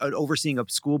 make overseeing a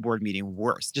school board meeting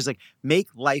worse. Just like make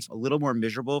life a little more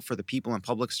miserable for the people in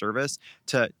public service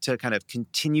to kind of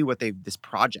continue this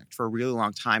project for a really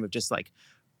long time of just like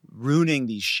ruining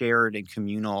these shared and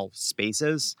communal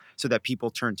spaces so that people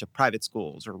turn to private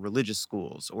schools or religious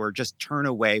schools or just turn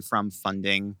away from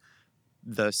funding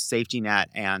the safety net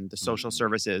and the social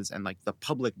services and like the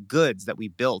public goods that we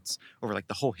built over like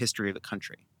the whole history of the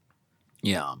country.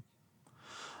 Yeah.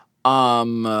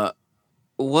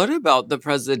 What about the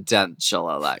presidential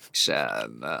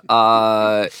election?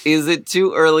 Is it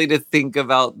too early to think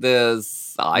about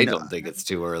this? I don't think it's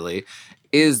too early.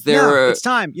 Is there it's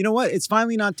time. You know what? It's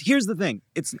finally not. Here's the thing.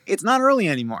 It's not early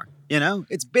anymore. You know?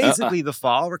 It's basically the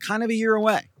fall. We're kind of a year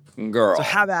away. Girl. So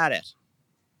have at it.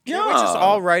 Can't we just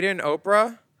all write in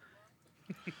Oprah?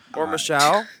 Or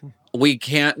Michelle? We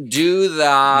can't do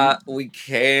that. We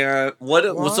can't.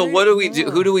 So what do we do?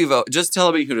 Who do we vote? Just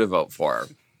tell me who to vote for.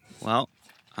 Well,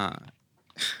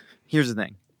 here's the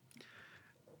thing.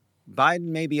 Biden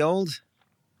may be old,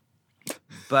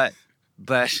 but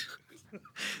that's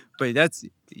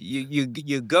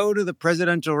you go to the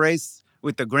presidential race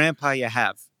with the grandpa you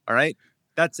have. All right,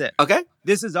 that's it. Okay,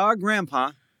 this is our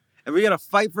grandpa, and we gotta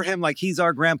fight for him like he's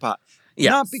our grandpa.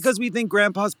 Yes. Not because we think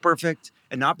grandpa's perfect,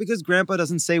 and not because grandpa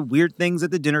doesn't say weird things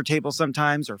at the dinner table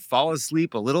sometimes or fall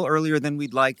asleep a little earlier than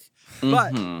we'd like,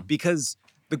 but because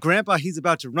the grandpa he's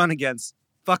about to run against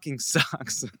fucking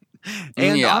sucks.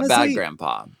 And honestly, bad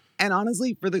grandpa. And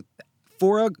honestly,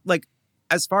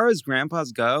 as far as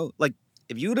grandpas go, like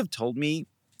if you would have told me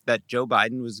that Joe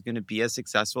Biden was going to be as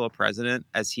successful a president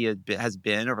as he has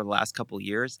been over the last couple of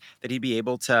years, that he'd be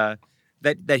able to,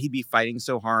 that he'd be fighting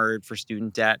so hard for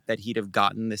student debt, that he'd have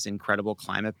gotten this incredible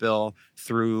climate bill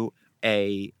through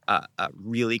a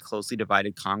really closely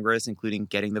divided Congress, including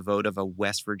getting the vote of a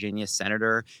West Virginia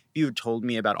senator. If you had told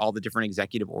me about all the different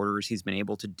executive orders he's been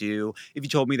able to do, if you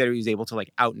told me that he was able to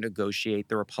like out negotiate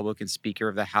the Republican Speaker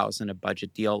of the House in a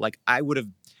budget deal, like I would have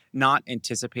not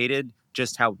anticipated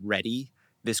just how ready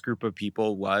this group of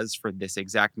people was for this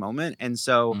exact moment. And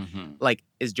so like,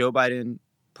 is Joe Biden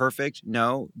perfect?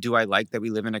 No. Do I like that we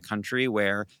live in a country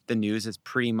where the news is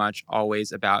pretty much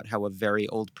always about how a very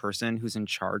old person who's in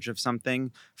charge of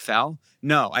something fell?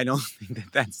 No, I don't think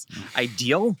that that's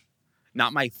ideal.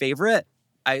 Not my favorite.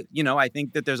 I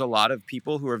think that there's a lot of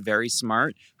people who are very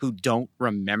smart who don't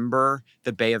remember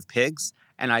the Bay of Pigs.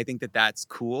 And I think that that's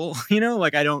cool.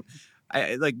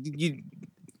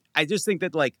 I just think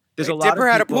that like, there's a lot Dipper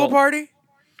of people. had a pool party?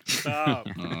 Stop.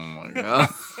 Oh my God.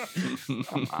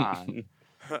 Come on.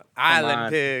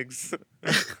 Island pigs.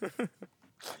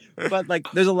 But like,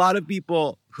 there's a lot of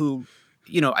people who,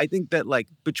 I think that like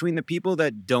between the people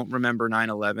that don't remember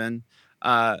 9/11,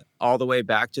 all the way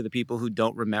back to the people who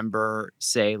don't remember,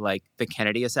 say, like the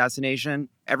Kennedy assassination,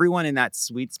 everyone in that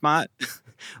sweet spot,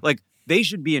 like they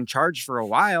should be in charge for a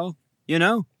while,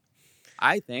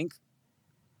 I think.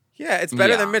 Yeah, it's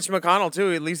better than Mitch McConnell,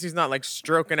 too. At least he's not like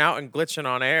stroking out and glitching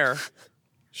on air.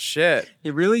 Shit.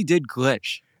 It really did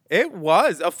glitch. It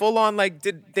was a full-on, like,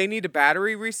 did they need a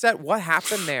battery reset? What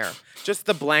happened there? Just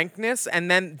the blankness and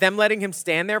then them letting him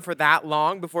stand there for that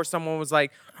long before someone was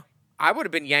like, I would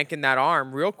have been yanking that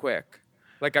arm real quick.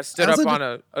 Like, I stood up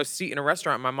on a seat in a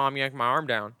restaurant and my mom yanked my arm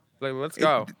down. Like, let's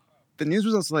go. The news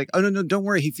was also like, oh, no, don't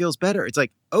worry, he feels better. It's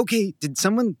like, okay, did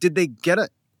they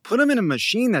put him in a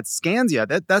machine that scans you?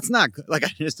 That's not good. Like,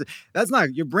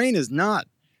 your brain is not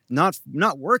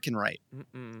working right.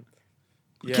 Mm-mm.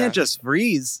 You can't just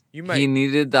freeze. He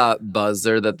needed that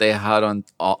buzzer that they had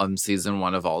on season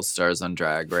 1 of All Stars on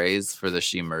Drag Race for the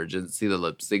She Emergency, the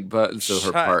lip sync button, so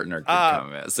her partner could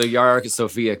come in. So Yara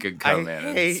Sophia could come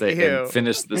in and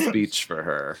finish the speech for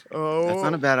her. Oh, that's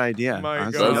not a bad idea.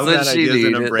 That's what she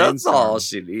needed. That's all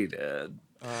she needed.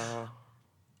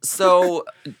 So,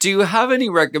 do you have any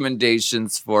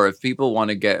recommendations for if people want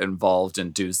to get involved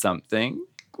and do something?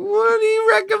 What do you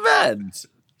recommend?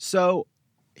 So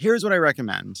here's what I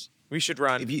recommend. We should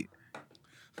run. If you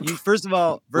first of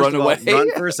all, Run away? run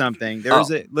for something.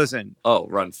 Listen. Oh,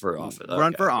 run for office.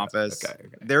 Run for Okay, office. Okay.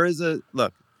 There is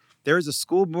a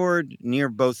school board near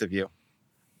both of you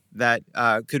that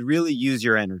could really use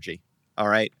your energy. All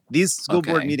right. These school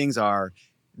board Okay. meetings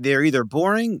they're either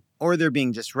boring or they're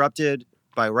being disrupted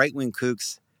by right-wing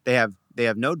kooks. They have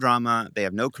no drama. They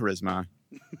have no charisma.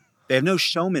 They have no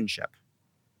showmanship.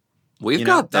 We've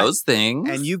got those things.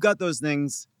 And you've got those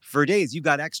things for days. You've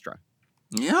got extra.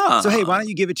 Yeah. So, hey, why don't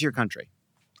you give it to your country?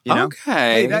 You know?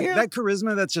 Okay. Hey, that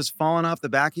charisma that's just falling off the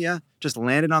back of you, just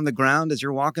landed on the ground as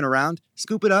you're walking around,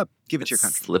 scoop it up, give it to your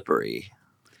country. Slippery.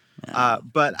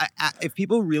 But if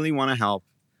people really want to help,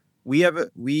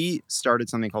 we started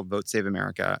something called Vote Save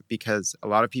America because a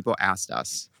lot of people asked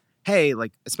us, hey,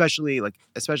 especially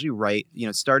right,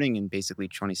 starting in basically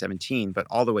 2017, but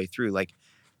all the way through,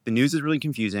 the news is really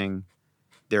confusing.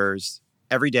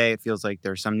 Every day it feels like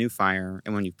there's some new fire.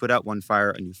 And when you put out one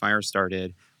fire, a new fire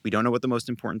started. We don't know what the most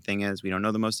important thing is. We don't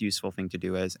know the most useful thing to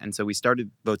do is. And so we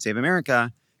started Vote Save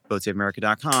America,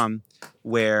 votesaveamerica.com,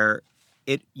 where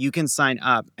you can sign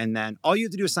up. And then all you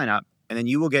have to do is sign up. And then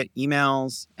you will get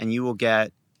emails and you will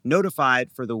get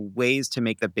notified for the ways to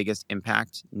make the biggest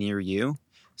impact near you.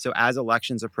 So as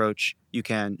elections approach, you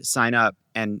can sign up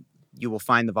and you will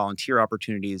find the volunteer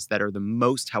opportunities that are the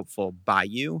most helpful by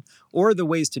you, or the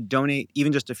ways to donate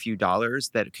even just a few dollars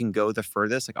that can go the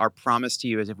furthest. Our promise to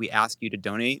you is if we ask you to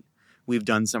donate, we've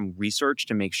done some research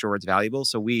to make sure it's valuable.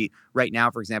 So right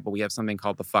now, for example, we have something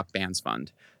called the Fuck Bans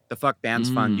Fund. The Fuck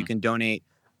Bans Fund, you can donate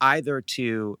either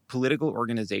to political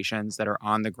organizations that are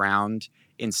on the ground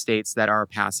in states that are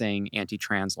passing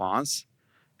anti-trans laws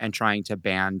and trying to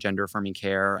ban gender-affirming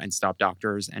care and stop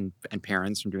doctors and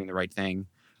parents from doing the right thing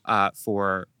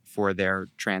for their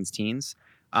trans teens.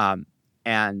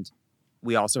 And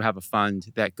we also have a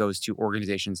fund that goes to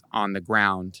organizations on the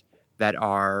ground that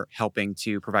are helping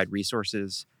to provide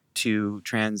resources to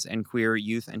trans and queer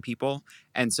youth and people.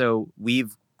 And so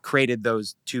we've created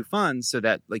those two funds so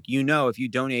that, if you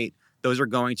donate, those are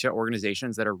going to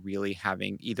organizations that are really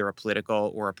having either a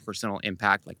political or a personal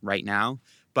impact, right now.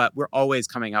 But we're always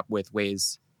coming up with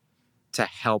ways to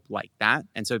help like that.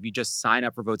 And so if you just sign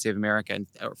up for Vote Save America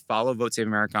or follow Vote Save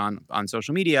America on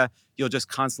social media, you'll just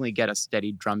constantly get a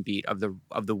steady drumbeat of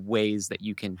the ways that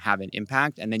you can have an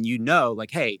impact. And then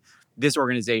hey, this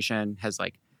organization has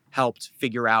helped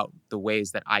figure out the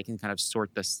ways that I can kind of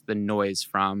sort the noise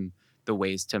from the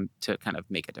ways to kind of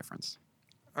make a difference.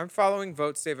 I'm following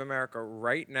Vote Save America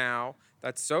right now.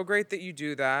 That's so great that you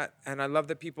do that. And I love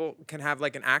that people can have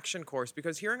an action course,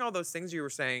 because hearing all those things you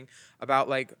were saying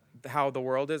about how the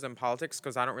world is in politics,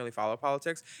 because I don't really follow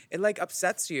politics, it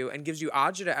upsets you and gives you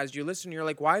agita as you listen. You're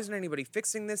like, why isn't anybody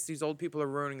fixing this? These old people are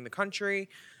ruining the country.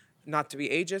 Not to be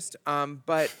ageist.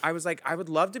 But I was I would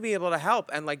love to be able to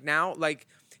help. And now,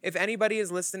 if anybody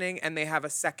is listening and they have a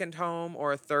second home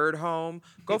or a third home,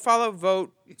 go follow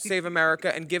Vote Save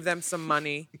America and give them some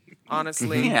money,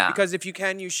 honestly. Yeah. Because if you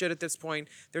can, you should at this point.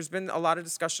 There's been a lot of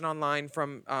discussion online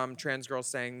from trans girls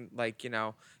saying,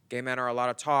 gay men are a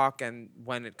lot of talk, and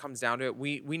when it comes down to it,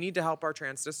 we need to help our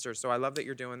trans sisters. So I love that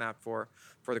you're doing that for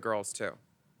the girls, too.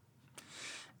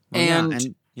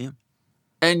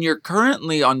 And you're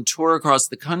currently on tour across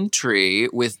the country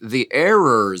with the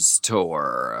Errors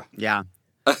Tour. Yeah.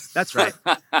 That's right.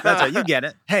 That's right. You get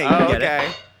it. Hey, you get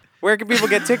it. Where can people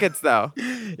get tickets, though?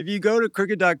 If you go to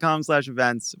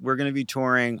crooked.com/events, we're going to be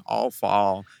touring all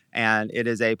fall, and it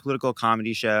is a political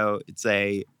comedy show.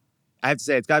 I have to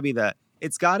say, it's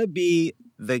got to be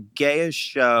the gayest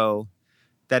show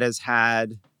that has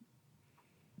had.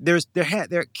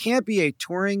 There can't be a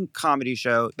touring comedy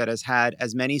show that has had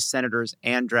as many senators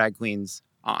and drag queens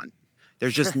on.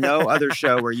 There's just no other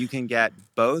show where you can get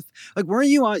both. Were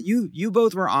you on? You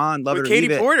both were on Lovett with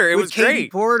Katie Porter. It was Katie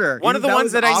great. Porter. One of the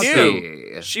ones that awesome. I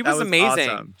knew. She was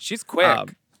amazing. Awesome. She's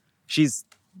quick. She's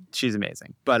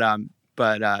amazing. But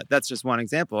that's just one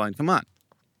example. And come on,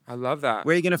 I love that.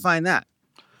 where are you going to find that?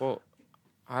 Well,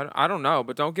 I don't know,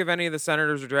 but don't give any of the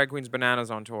senators or drag queens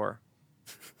bananas on tour.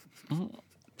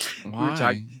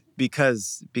 Why?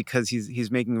 Because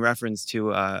he's making reference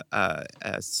to a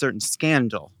certain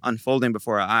scandal unfolding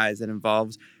before our eyes that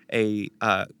involves a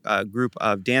group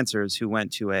of dancers who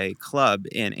went to a club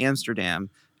in Amsterdam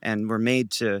and were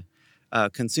made to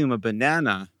consume a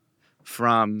banana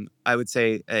from, I would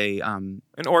say, an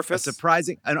orifice,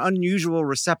 an unusual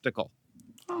receptacle.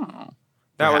 Oh,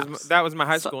 that was my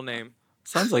high school name.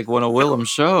 Sounds like one of Willem's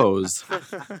shows.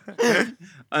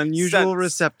 Unusual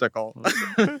receptacle.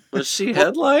 Was she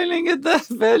headlining at that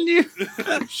venue?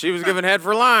 She was giving head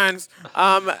for lines.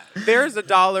 There's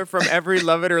 $1 from every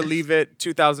Love It or Leave It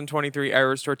 2023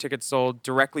 Eras Tour ticket sold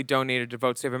directly donated to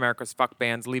Vote Save America's Fuck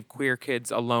Bands Leave Queer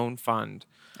Kids Alone Fund.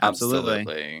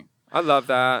 Absolutely. I love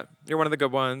that. You're one of the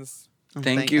good ones.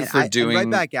 Thank you for doing... Right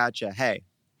back at you. Hey,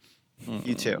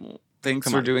 you too.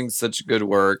 Thanks for doing such good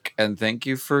work, and thank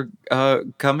you for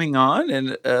coming on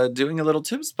and doing a little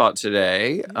tip spot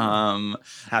today.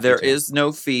 There is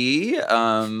no fee,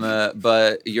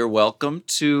 but you're welcome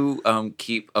to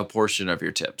keep a portion of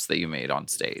your tips that you made on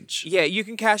stage. Yeah, you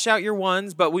can cash out your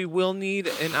ones, but we will need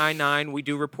an I-9. We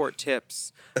do report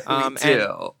tips. We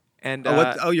do. And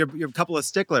you're a couple of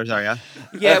sticklers, are you?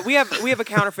 Yeah, we have a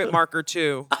counterfeit marker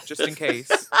too, just in case.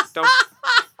 Don't.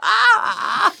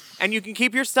 And you can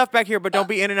keep your stuff back here, but don't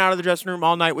be in and out of the dressing room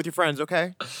all night with your friends,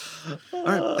 okay? All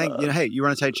right, thank you. Hey, you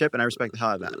run a tight ship, and I respect the hell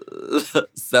out of that.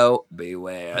 So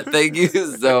beware. Thank you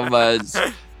so much.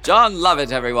 John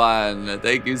Lovett, everyone.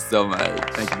 Thank you so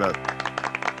much. Thank you both.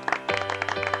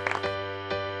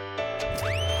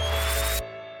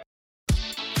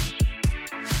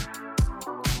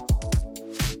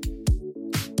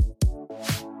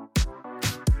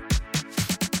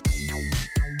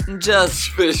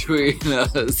 Just between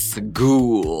us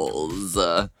ghouls.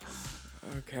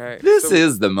 Okay. This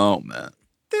is the moment.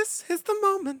 This is the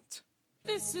moment.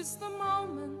 This is the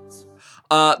moment.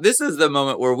 This is the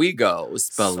moment where we go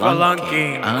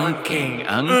spelunking,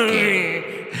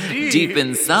 deep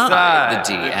inside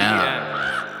the DM.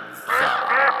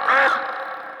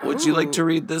 Would you like to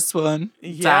read this one?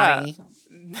 Yeah.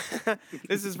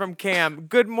 This is from Cam.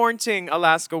 Good morning,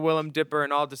 Alaska, Willem, Dipper,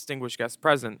 and all distinguished guests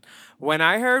present. When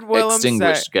I heard Willem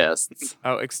Extinguished guests.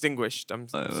 Oh, extinguished. I'm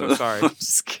so sorry. I'm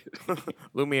just kidding.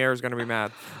 Lumiere is going to be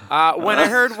mad. When I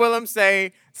heard Willem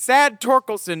say, sad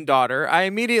Torkelson daughter, I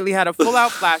immediately had a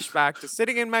full-out flashback to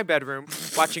sitting in my bedroom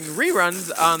watching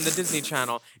reruns on the Disney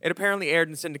Channel. It apparently aired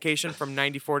in syndication from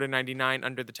 94 to 99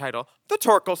 under the title The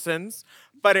Torkelsons,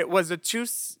 but it was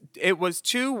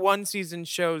two one-season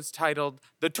shows titled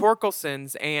The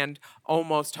Torkelsons and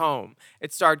Almost Home.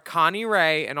 It starred Connie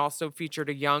Ray and also featured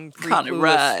a young Connie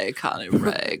Ray.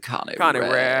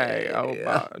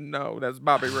 Oh, no, that's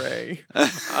Bobby Ray.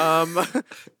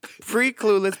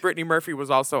 Pre-Clueless Brittany Murphy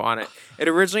was also on it. It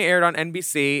originally aired on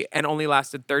NBC and only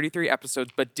lasted 33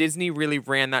 episodes, but Disney really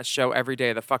ran that show every day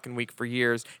of the fucking week for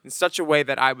years in such a way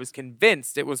that I was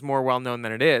convinced it was more well-known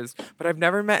than it is, but I've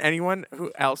never met anyone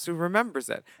else who remembers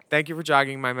it. Thank you for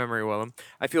jogging my memory, Willem.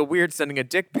 I feel weird sending a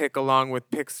dick pic along with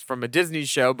pics from a Disney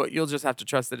show, but you'll just have to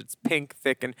trust that it's pink,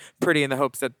 thick, and pretty in the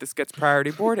hopes that this gets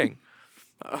priority boarding.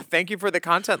 Thank you for the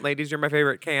content, ladies. You're my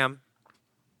favorite, Cam.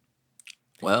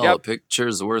 Well, Yep. a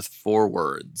picture's worth 4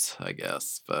 words, I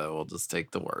guess, but we'll just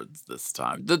take the words this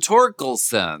time. The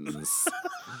Torkelsons.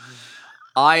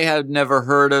 I had never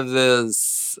heard of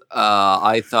this.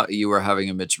 I thought you were having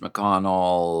a Mitch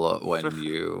McConnell when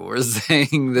you were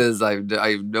saying this. I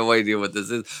have no idea what this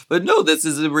is. But no, this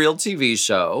is a real TV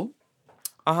show.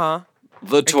 Uh-huh.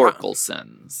 The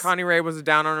Torkelsons. Connie Ray was a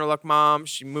down-on-her-luck mom.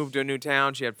 She moved to a new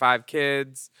town. She had 5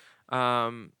 kids.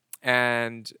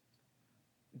 And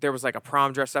there was like a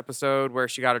prom dress episode where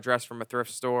she got a dress from a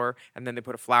thrift store and then they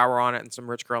put a flower on it and some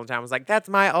rich girl in town was like, that's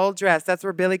my old dress. That's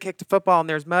where Billy kicked a football and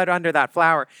there's mud under that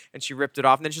flower. And she ripped it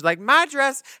off. And then she's like, my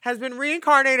dress has been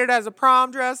reincarnated as a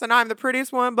prom dress and I'm the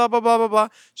prettiest one, blah, blah, blah, blah, blah.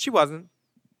 She wasn't.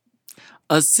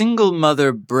 A single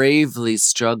mother bravely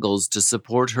struggles to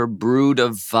support her brood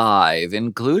of 5,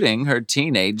 including her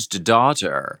teenaged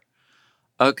daughter.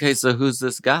 Okay, so who's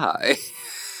this guy?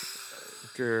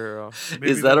 Girl.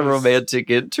 Is that a romantic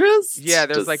interest? Yeah,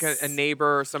 there's like a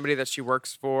neighbor or somebody that she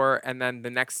works for, and then the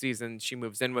next season she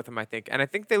moves in with him, I think. And I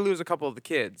think they lose a couple of the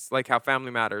kids, like how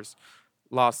Family Matters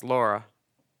lost Laura.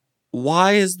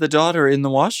 Why is the daughter in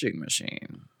the washing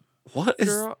machine? What is...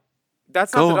 Girl,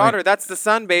 that's not the daughter. That's the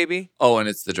son, baby. Oh, and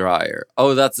it's the dryer.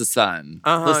 Oh, that's the son.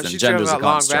 Uh-huh. Listen, gender's a got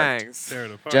long construct. bangs.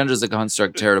 Gender's a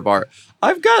construct, tear it apart.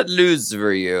 I've got news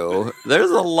for you. There's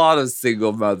a lot of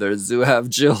single mothers who have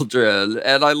children,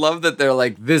 and I love that they're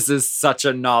like, this is such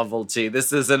a novelty.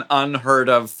 This is an unheard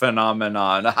of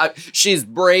phenomenon. She's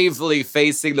bravely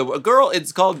facing the... Girl,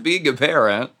 it's called being a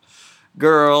parent.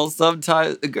 Girl,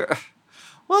 sometimes... Girl,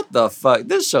 what the fuck?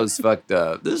 This show's fucked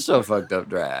up. This show fucked up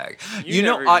drag. You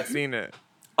know, I've seen it.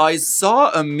 I saw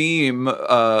a meme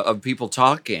of people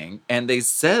talking, and they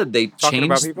said they Talking changed...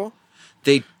 about people?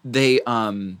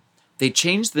 They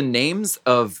changed the names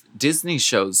of Disney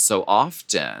shows so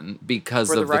often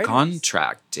because of the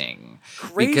contracting.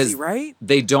 Crazy, because right?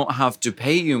 they don't have to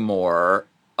pay you more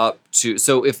up to,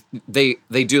 so if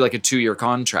they do like a 2-year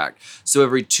contract, so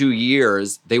every 2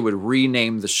 years they would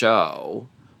rename the show,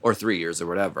 or 3 years or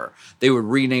whatever, they would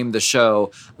rename the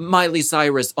show Miley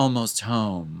Cyrus Almost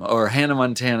Home, or Hannah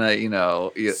Montana,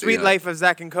 Sweet Life of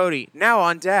Zach and Cody, now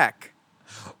on deck.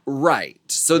 Right.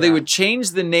 So they would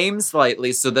change the name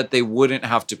slightly so that they wouldn't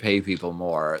have to pay people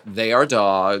more. They are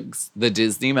dogs. The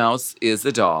Disney mouse is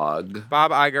a dog.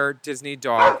 Bob Iger, Disney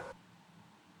dog.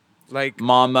 Like,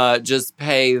 Mama, just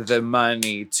pay the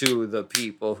money to the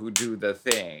people who do the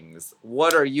things.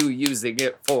 What are you using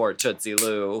it for, Tootsie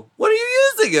Lou? What are you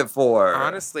using it for?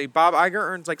 honestly, Bob Iger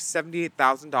earns like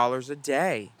 $78,000 a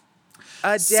day.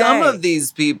 A day. Some of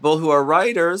these people who are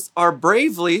writers are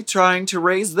bravely trying to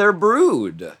raise their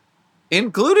brood,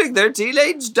 including their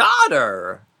teenage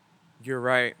daughter. You're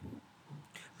right.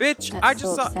 Bitch, That's I just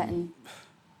so saw... upsetting.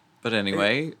 But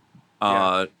anyway,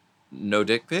 no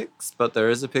dick pics, but there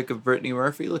is a pic of Brittany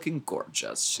Murphy looking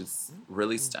gorgeous. She's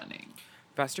really stunning.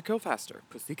 Faster, kill faster.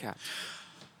 Pussycat.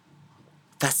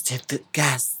 Faster,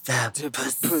 faster,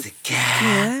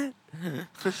 pussycat.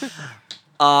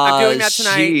 I'm doing that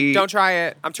tonight. Don't try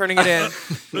it. I'm turning it in.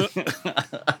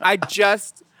 I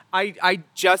just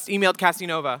emailed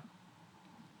Casanova.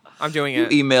 I'm doing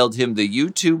it. You emailed him the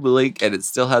YouTube link and it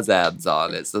still has ads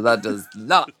on it, so that does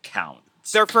not count.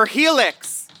 They're for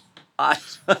Helix.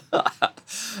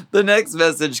 The next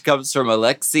message comes from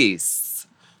Alexis.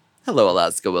 Hello,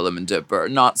 Alaska Willem and Dipper.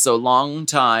 Not so long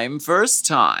time, first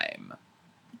time.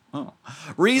 Oh.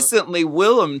 Recently,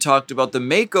 Willem talked about the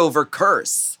makeover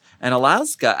curse, and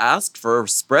Alaska asked for a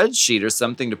spreadsheet or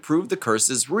something to prove the curse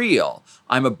is real.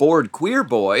 I'm a bored queer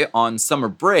boy on summer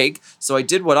break, so I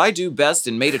did what I do best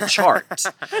and made a chart.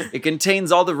 It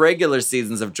contains all the regular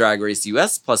seasons of Drag Race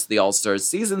US, plus the All-Stars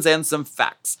seasons and some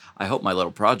facts. I hope my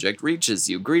little project reaches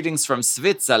you. Greetings from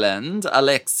Switzerland,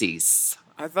 Alexis.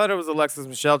 I thought it was Alexis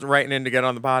Michelle writing in to get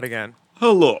on the pod again.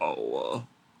 Hello.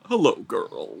 Hello,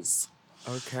 girls.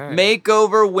 Okay.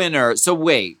 Makeover winner. So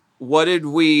wait, what did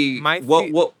we...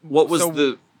 What was so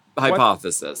the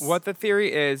hypothesis? What the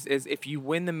theory is if you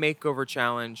win the makeover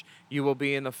challenge, you will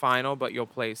be in the final, but you'll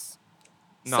place...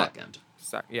 Second.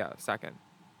 Second.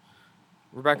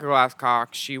 Rebecca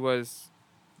Glasscock, she was...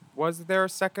 Was there a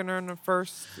second or a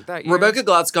first that year? Rebecca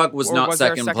Glasscock was Or not was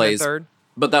there a second second place, or third?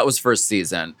 but that was first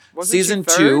season. Wasn't Season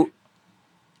she 2...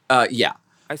 third? Yeah.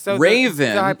 So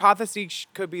Raven... The hypothesis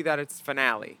could be that it's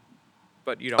finale,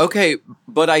 but you don't... Okay,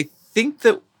 but I think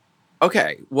that...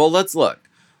 Okay, well, let's look.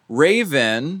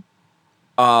 Raven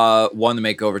won the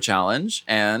makeover challenge,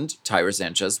 and Tyra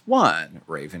Sanchez won.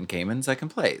 Raven came in second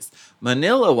place.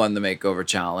 Manila won the makeover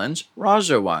challenge.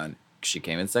 Raja won. She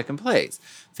came in second place.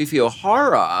 Fifi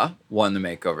O'Hara won the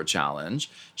makeover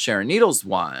challenge. Sharon Needles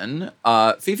won.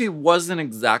 Fifi wasn't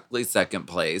exactly second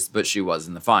place, but she was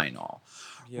in the final.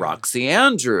 Yeah. Roxy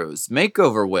Andrews,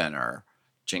 makeover winner.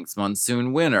 Jinx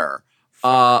Monsoon winner.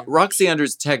 Roxy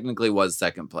Andrews technically was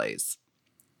second place.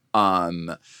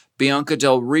 Bianca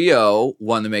Del Rio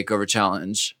won the makeover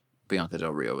challenge. Bianca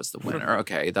Del Rio was the winner.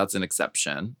 Okay, that's an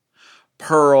exception.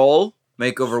 Pearl,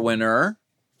 makeover winner.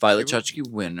 Violet Chachki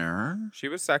winner. She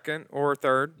was second or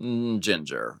third.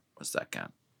 Ginger was second.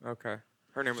 Okay.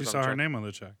 Her name was She on saw the her check. name on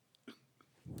the check.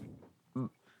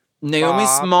 Naomi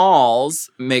Bob.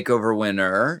 Smalls, makeover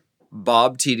winner.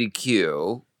 Bob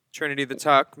TDQ. Trinity the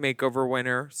Tuck, makeover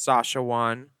winner. Sasha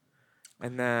won.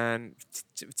 And then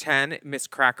 10, Miss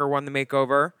Cracker won the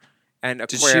makeover. And Did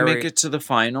Aquari, she make it to the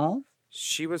final?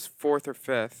 She was 4th or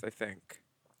 5th, I think.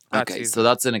 that Okay, season. so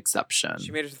that's an exception.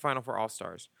 She made it to the final for All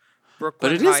Stars. But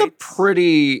Brooklyn it is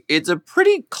Heights. it's a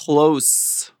pretty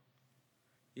close.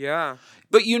 Yeah.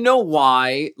 But you know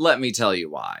why? Let me tell you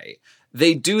why.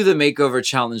 They do the makeover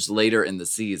challenge later in the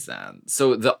season.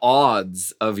 So the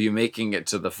odds of you making it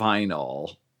to the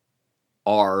final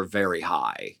are very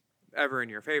high. Ever in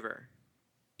your favor.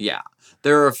 Yeah.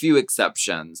 There are a few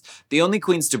exceptions. The only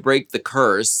queens to break the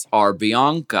curse are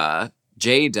Bianca,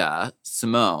 Jada,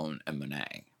 Simone, and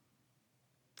Monet.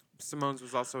 Simone's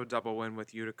was also a double win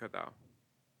with Utica, though.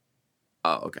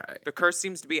 Oh, okay. The curse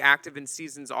seems to be active in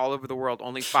seasons all over the world.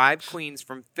 Only 5 queens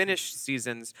from finished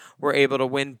seasons were able to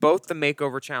win both the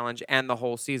makeover challenge and the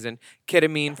whole season.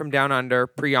 Kitamine from Down Under,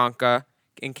 Priyanka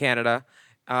in Canada,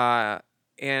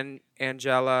 and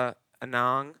Angela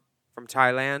Anang from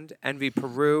Thailand, Envy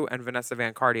Peru, and Vanessa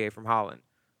Van Cartier from Holland.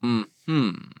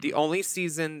 The only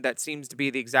season that seems to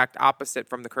be the exact opposite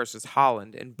from the curse is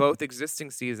Holland. In both existing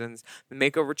seasons, the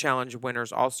makeover challenge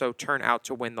winners also turn out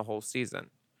to win the whole season.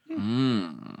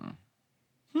 I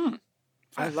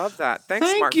love that. Thanks,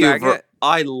 Smart Faggot.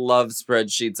 I love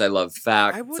spreadsheets. I love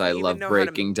facts. wouldn't I even love know how to-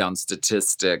 breaking down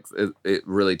statistics. It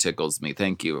really tickles me.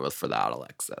 Thank you for that,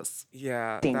 Alexis.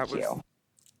 Yeah, Thank that was you.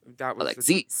 that was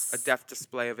Alexis. a deft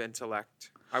display of intellect.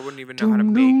 I wouldn't even know how to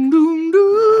make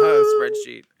a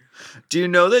spreadsheet. Do you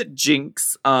know that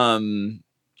Jinx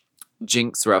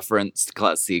referenced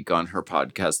Classique on her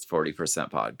podcast, 40%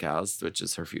 Podcast, which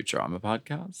is her Futurama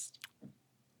podcast?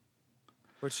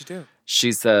 What'd she do?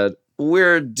 She said,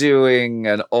 we're doing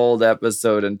an old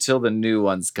episode until the new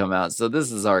ones come out. So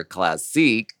this is our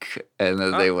Classique. And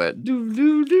then they went, doo,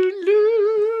 doo, doo,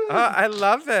 doo. I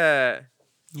love it.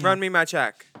 Run me my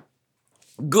check.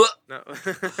 Go- No.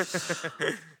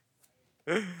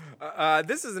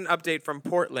 This is an update from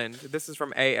Portland. This is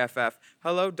from AFF.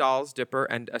 Hello, Dolls, Dipper,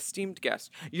 and esteemed guest.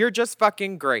 You're just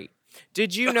fucking great.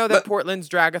 Did you know that Portland's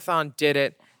Dragathon did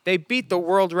it? They beat the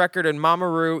world record and Mama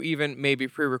Ru even maybe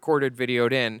pre-recorded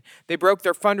videoed in. They broke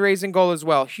their fundraising goal as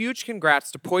well. Huge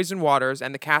congrats to Poison Waters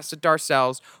and the cast at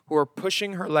Darcells who are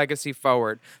pushing her legacy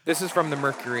forward. This is from the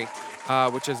Mercury,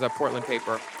 which is a Portland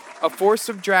paper. A force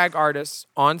of drag artists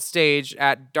on stage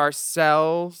at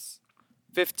Darcells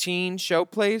 15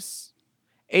 Showplace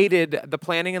aided the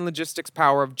planning and logistics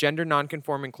power of gender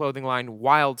nonconforming clothing line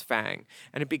Wildfang,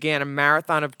 and it began a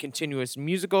marathon of continuous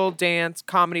musical, dance,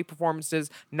 comedy performances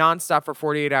nonstop for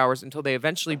 48 hours until they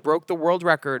eventually broke the world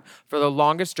record for the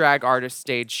longest drag artist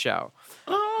stage show.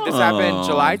 This happened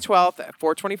July 12th at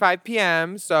 4:25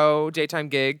 p.m., so daytime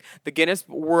gig. The Guinness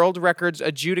World Records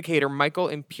adjudicator Michael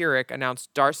Empiric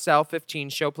announced Darcel 15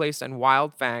 Showplace and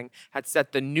Wildfang had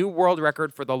set the new world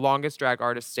record for the longest drag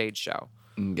artist stage show.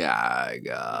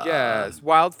 Gaga. Yes.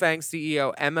 Wildfang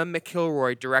CEO Emma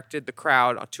McIlroy directed the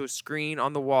crowd to a screen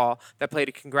on the wall that played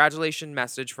a congratulation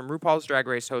message from RuPaul's Drag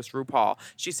Race host RuPaul.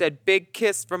 She said, "Big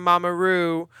kiss from Mama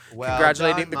Ru,"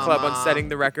 congratulating the club on setting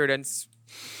the record and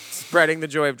spreading the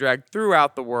joy of drag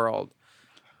throughout the world.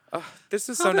 This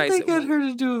is so nice. How did they get her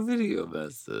to do a video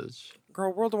message?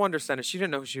 Girl, World of Wonder sent it. She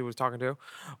didn't know who she was talking to.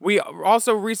 We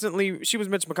also recently, she was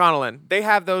Mitch McConnell. They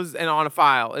have those on a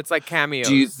file. It's like cameos.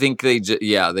 Do you think they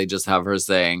just have her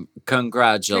saying,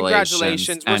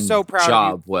 congratulations. We're and so proud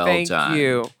job of you. well Thank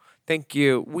done. Thank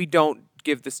you. We don't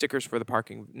give the stickers for the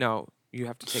parking. No, you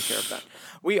have to take care of that.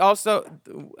 We also,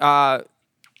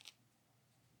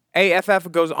 AFF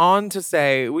goes on to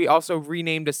say, we also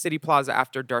renamed a city plaza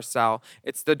after Darcel.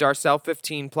 It's the Darcel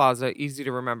 15 Plaza, easy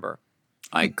to remember.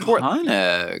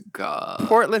 Iconic.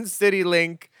 Portland City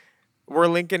link. We're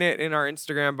linking it in our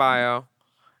Instagram bio.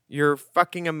 You're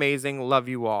fucking amazing. Love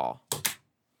you all.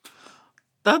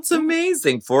 That's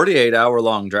amazing. 48-hour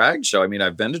long drag show. I mean,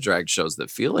 I've been to drag shows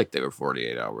that feel like they were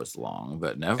 48 hours long,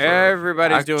 but never.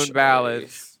 Everybody's doing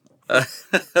ballads.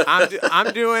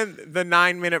 I'm doing the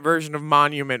 9-minute version of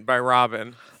Monument by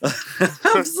Robin.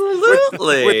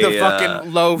 Absolutely. with the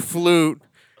fucking low flute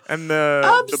and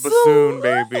the bassoon,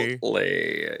 baby.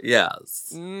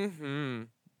 Yes. Mm-hmm.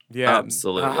 Yeah.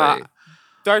 Absolutely.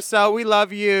 Darcel, we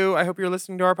love you. I hope you're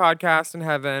listening to our podcast in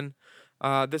heaven.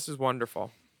 This is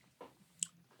wonderful.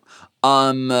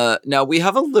 Now we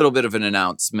have a little bit of an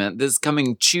announcement. This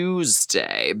coming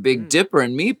Tuesday, Big Dipper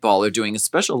and Meatball are doing a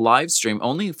special live stream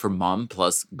only for Mom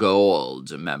Plus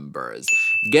Gold members.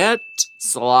 Get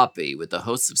sloppy with the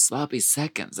hosts of Sloppy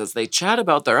Seconds as they chat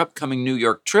about their upcoming New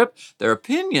York trip, their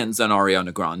opinions on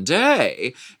Ariana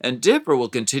Grande, and Dipper will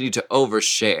continue to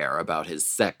overshare about his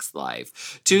sex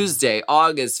life. Tuesday,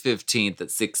 August 15th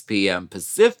at 6 p.m.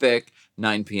 Pacific,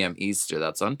 9 p.m. Easter.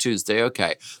 That's on Tuesday.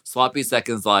 Okay. Sloppy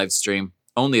Seconds live stream,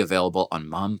 only available on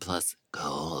Mom Plus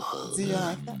Gold.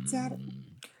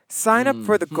 Sign up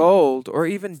for the gold or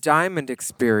even diamond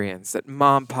experience at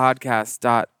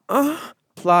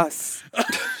mompodcast.plus.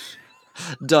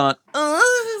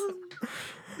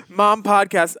 Mom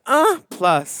Podcast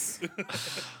Plus.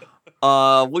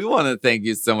 We want to thank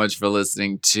you so much for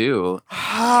listening to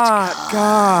Hot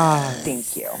God.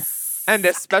 Thank you. And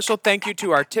a special thank you to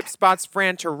our tip spots,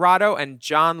 Fran, Tirado, and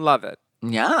John Lovett.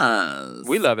 Yes.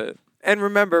 We love it. And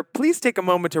remember, please take a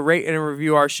moment to rate and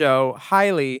review our show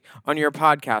highly on your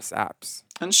podcast apps.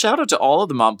 And shout out to all of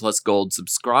the Mom Plus Gold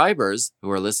subscribers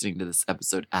who are listening to this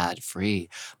episode ad-free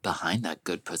behind that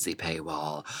good pussy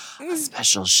paywall. A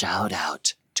special shout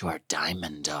out to our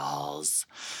Diamond Dolls,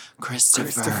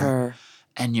 Christopher.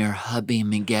 And your hubby,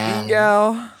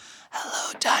 Miguel.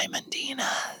 Hello,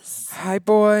 Diamondinas. Hi,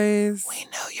 boys. We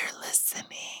know you're listening.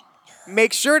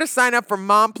 Make sure to sign up for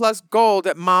Mom Plus Gold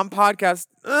at Mom Podcast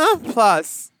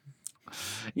Plus.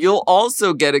 You'll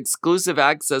also get exclusive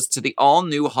access to the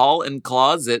all-new Hall and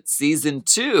Closet Season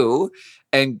 2.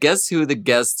 And guess who the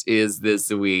guest is this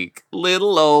week?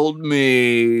 Little old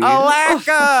me.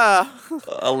 Alaka!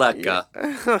 Aleka.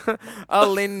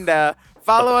 Alinda.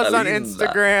 Follow us on Alinda.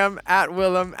 Instagram at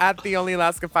Willem, at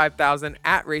TheOnlyAlaska5000,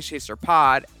 at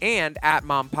RaceChaserPod, and at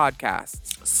Mom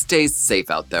Podcasts. Stay safe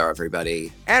out there,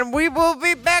 everybody. And we will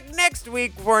be back next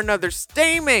week for another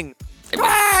steaming,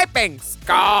 piping,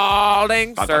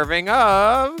 scalding serving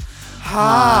of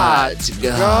hot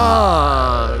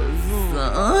goss.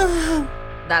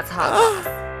 That's hot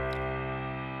goss.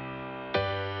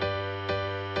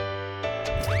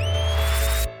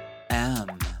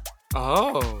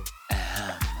 Oh.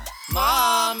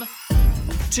 Mom!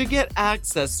 To get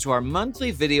access to our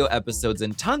monthly video episodes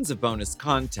and tons of bonus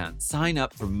content, sign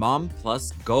up for Mom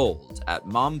Plus Gold at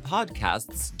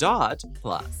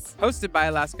mompodcasts.plus. Hosted by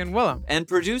Alaska and Willem. And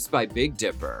produced by Big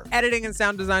Dipper. Editing and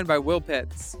sound design by Will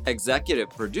Pitts. Executive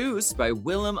produced by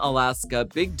Willem Alaska,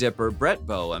 Big Dipper, Brett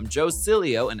Boehm, Joe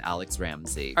Cilio, and Alex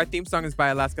Ramsey. Our theme song is by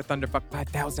Alaska Thunderfuck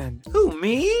 5000. Who,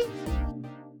 me?